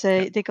 because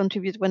they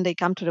contribute when they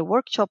come to the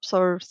workshops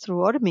or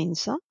through other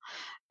means.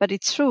 But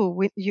it's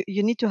true,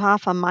 you need to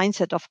have a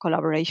mindset of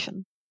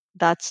collaboration.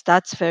 That's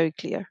very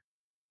clear.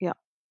 Yeah,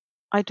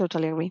 I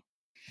totally agree.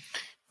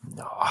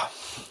 No,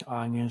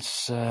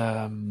 Agnes,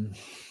 I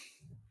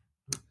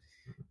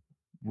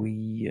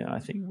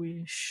think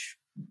we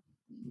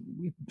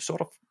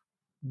sort of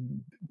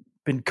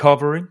been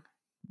covering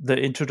the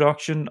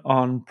introduction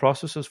on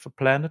Processes for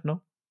Planet,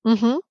 no?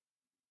 Mm-hmm.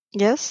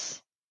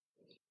 Yes.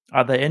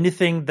 Are there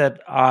anything that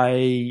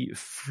I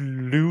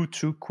flew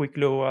too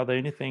quickly, or are there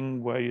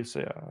anything where you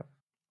say?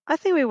 I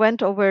think we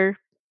went over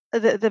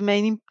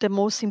the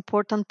most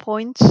important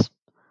points.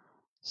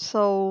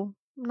 So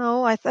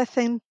no, I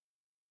think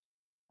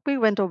we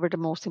went over the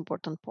most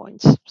important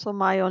points. So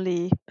my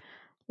only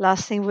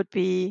last thing would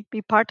be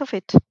part of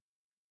it.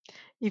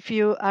 If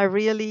you are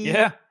really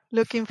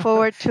looking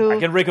forward to I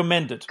can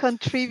recommend it.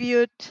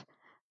 Contribute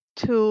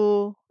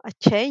to a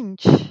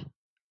change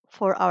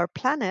for our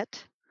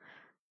planet,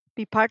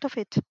 be part of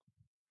it.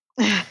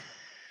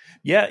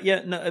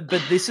 No,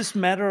 but this is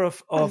matter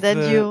of and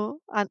then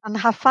and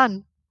have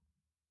fun.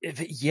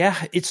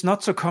 It's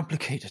not so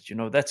complicated,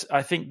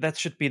 I think that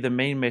should be the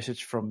main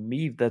message from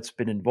me that's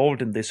been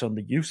involved in this on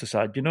the user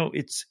side.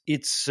 It's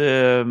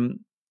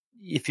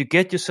if you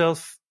get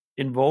yourself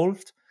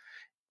involved,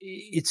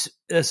 it's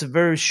a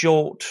very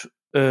short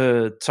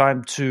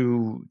time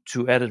to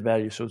added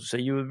value, so to say.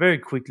 You will very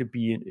quickly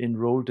be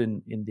enrolled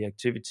in the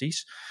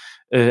activities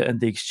and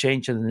the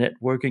exchange and the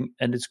networking,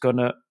 and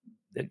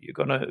you're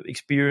gonna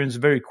experience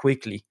very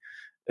quickly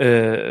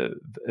a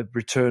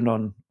return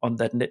on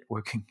that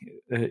networking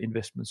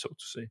investment, so to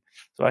say.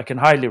 So I can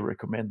highly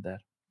recommend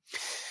that.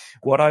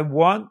 What I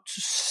want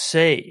to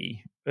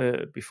say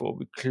before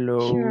we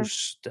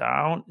close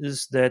down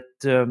is that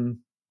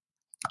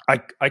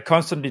I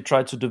constantly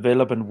try to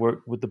develop and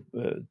work with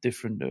the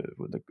different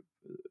with the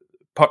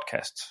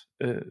podcast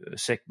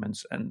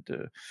segments and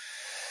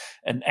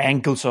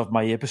angles of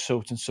my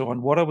episodes and so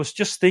on. What I was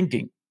just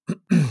thinking,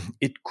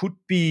 it could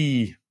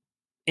be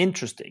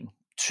interesting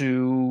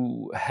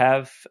to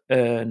have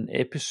an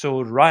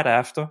episode right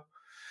after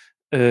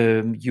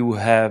you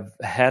have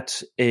had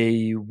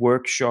a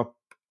workshop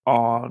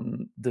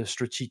on the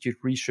strategic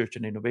research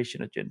and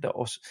innovation agenda.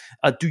 Also,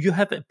 do you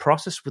have a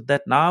process with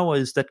that now, or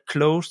is that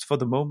closed for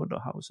the moment, or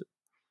how is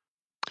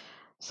it?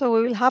 So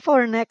we will have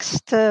our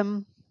next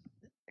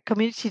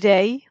community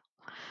day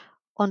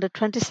on the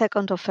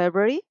 22nd of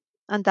February.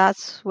 And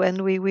that's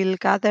when we will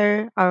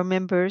gather our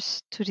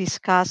members to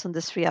discuss on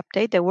the SRI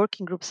update. The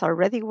working groups are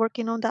already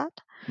working on that.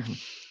 Mm-hmm.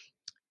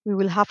 We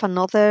will have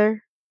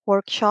another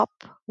workshop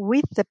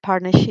with the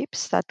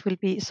partnerships that will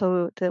be,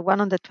 so the one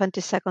on the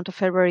 22nd of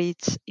February,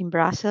 it's in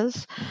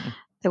Brussels. Mm-hmm.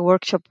 The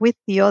workshop with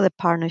the other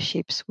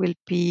partnerships will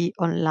be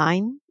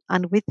online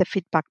and with the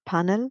feedback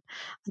panel.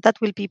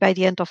 That will be by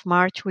the end of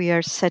March. We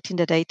are setting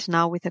the date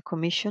now with the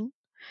Commission.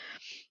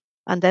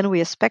 And then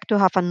we expect to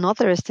have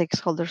another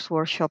stakeholders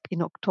workshop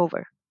in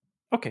October,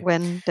 Okay.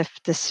 when the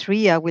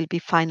SRIA will be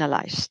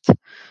finalized.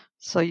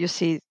 So you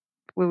see,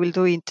 we will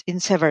do it in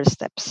several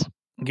steps.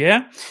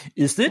 Yeah.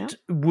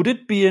 Would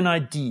it be an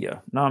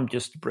idea? Now I'm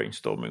just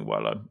brainstorming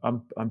while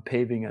I'm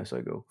paving as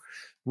I go.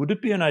 Would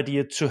it be an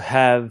idea to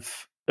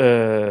have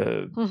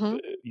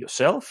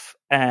yourself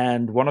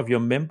and one of your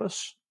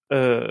members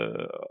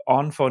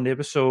on for an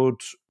episode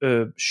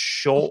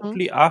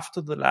shortly after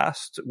the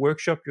last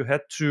workshop you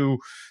had to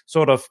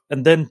sort of,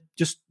 and then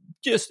just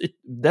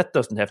that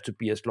doesn't have to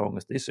be as long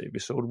as this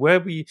episode,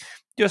 where we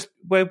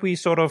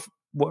sort of,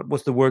 what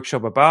was the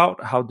workshop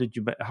about? How did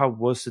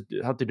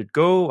it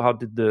go? How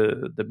did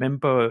the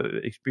member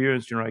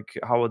experience? Like,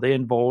 how are they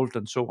involved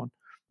and so on?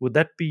 Would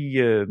that be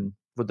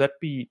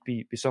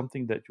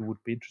something that you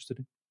would be interested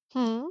in?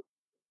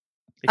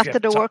 After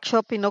the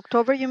workshop in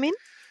October, you mean?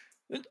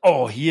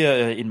 Or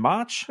here in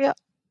March? Yeah,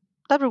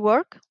 that will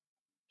work.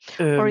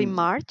 Or in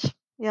March,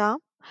 yeah.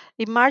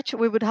 In March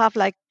we would have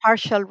like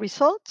partial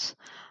results,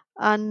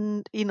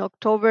 and in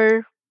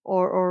October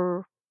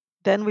or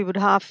then we would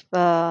have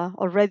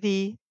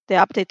already the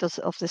update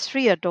of the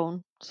SRIA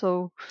done.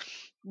 So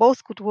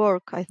both could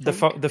work, I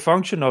think. The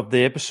function of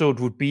the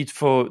episode would be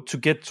to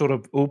get sort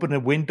of open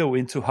a window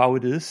into how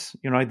it is,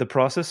 the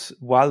process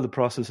while the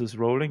process is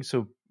rolling,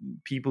 so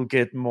people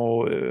get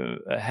more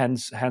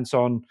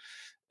hands-on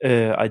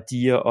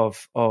idea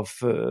of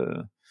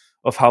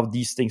how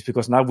these things,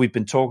 because now we've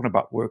been talking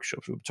about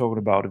workshops, we've been talking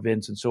about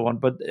events and so on,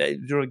 but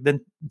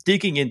then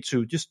digging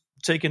into just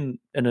taking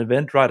an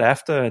event right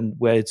after, and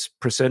where it's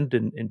present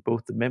in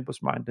both the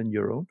members' mind and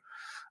your own,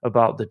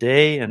 about the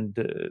day, and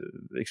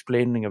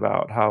explaining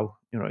about how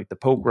like the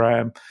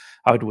program,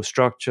 how it was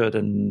structured,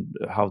 and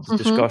how the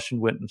discussion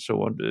went and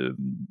so on.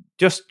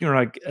 Just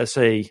like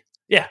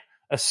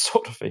as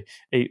sort of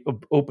a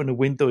open a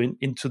window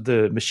into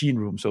the machine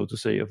room, so to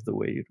say, of the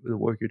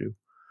work you do.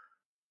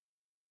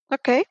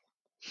 Okay.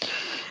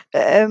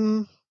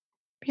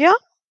 Yeah,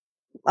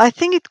 I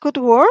think it could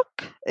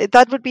work.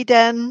 That would be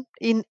then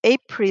in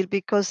April,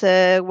 because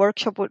the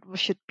workshop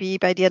should be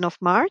by the end of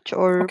March,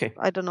 or okay.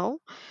 I don't know.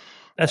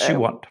 As you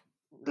want.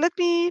 Let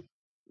me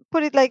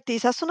put it like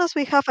this. As soon as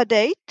we have a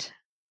date,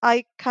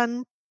 I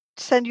can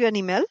send you an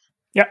email.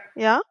 Yeah.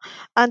 Yeah.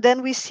 And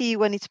then we see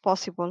when it's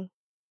possible.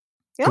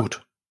 Yeah. Good.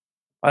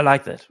 I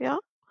like that. Yeah.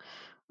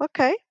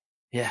 Okay.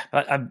 Yeah,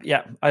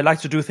 I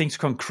like to do things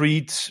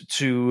concrete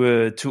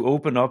to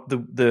open up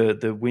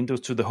the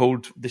windows to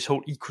this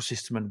whole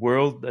ecosystem and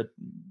world that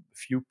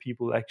few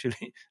people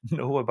actually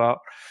know about,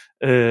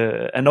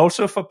 and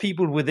also for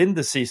people within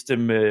the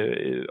system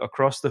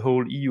across the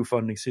whole EU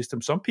funding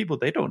system. Some people,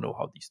 they don't know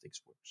how these things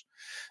work.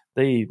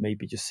 They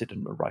maybe just sit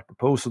and write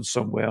proposals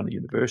somewhere on a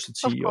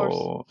university,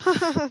 or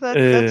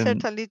that's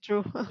certainly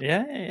true.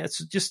 Yeah,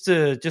 it's just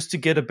to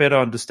get a better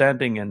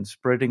understanding and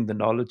spreading the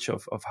knowledge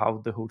of how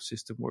the whole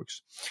system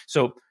works.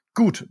 So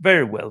good,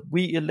 very well.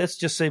 We let's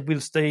just say we'll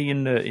stay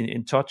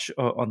in touch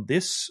on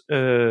this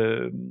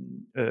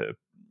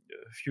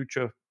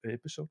future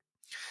episode.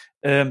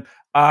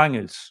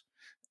 Angels,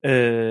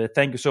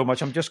 thank you so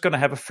much. I'm just going to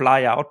have a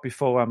fly out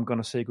before I'm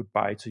going to say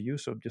goodbye to you.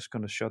 So I'm just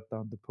going to shut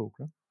down the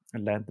program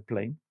and land the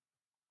plane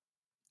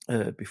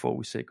before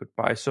we say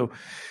goodbye. So,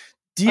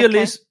 dear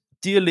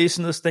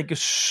listeners, thank you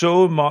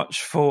so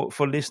much for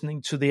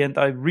listening to the end.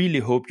 I really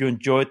hope you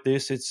enjoyed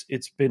this.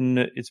 It's been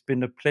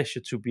a pleasure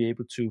to be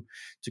able to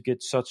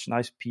get such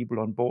nice people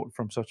on board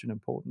from such an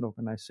important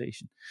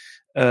organization.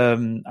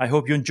 I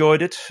hope you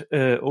enjoyed it,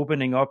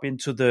 opening up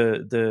into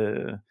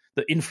the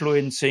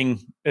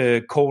influencing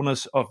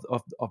corners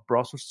of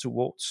Brussels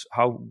towards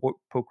how work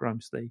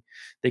programs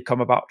they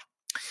come about.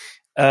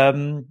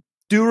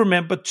 Do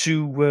remember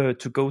to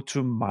go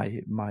to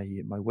my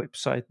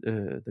website,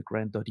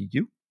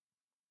 thegrant.eu.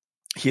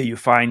 Here you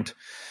find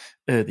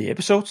the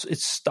episodes. It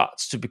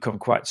starts to become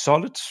quite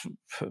solid,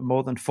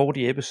 more than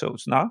 40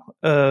 episodes now.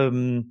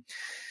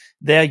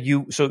 There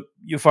you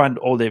find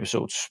all the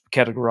episodes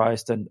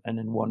categorized and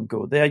in one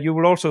go. There you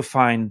will also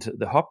find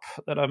the hub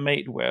that I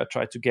made, where I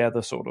try to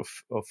gather sort of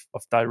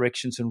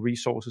directions and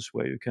resources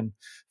where you can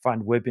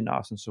find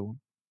webinars and so on.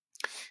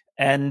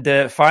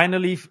 And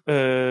finally,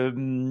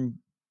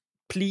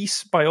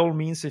 please, by all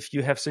means, if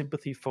you have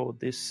sympathy for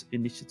this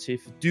initiative,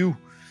 do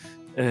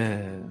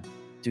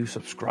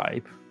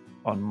subscribe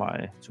to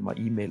my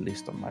email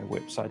list on my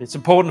website. It's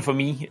important for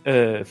me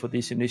for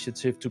this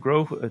initiative to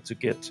grow, to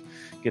get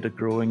a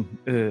growing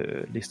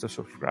list of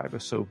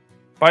subscribers. So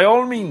by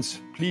all means,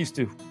 please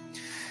do.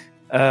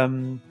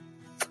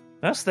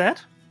 that's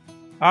that.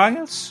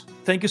 Agnes,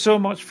 thank you so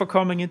much for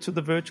coming into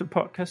the virtual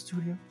podcast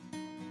studio.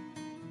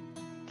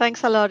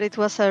 Thanks a lot. It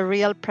was a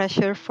real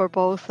pleasure for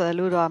both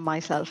Ludo and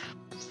myself.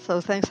 So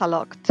thanks a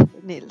lot,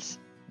 Niels.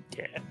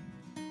 Yeah,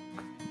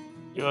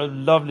 you're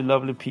lovely,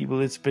 lovely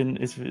people. It's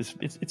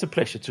a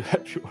pleasure to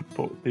have you on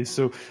board this.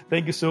 So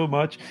thank you so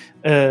much.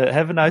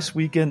 Have a nice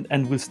weekend,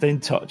 and we'll stay in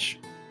touch.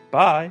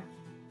 Bye.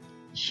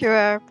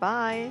 Sure.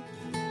 Bye.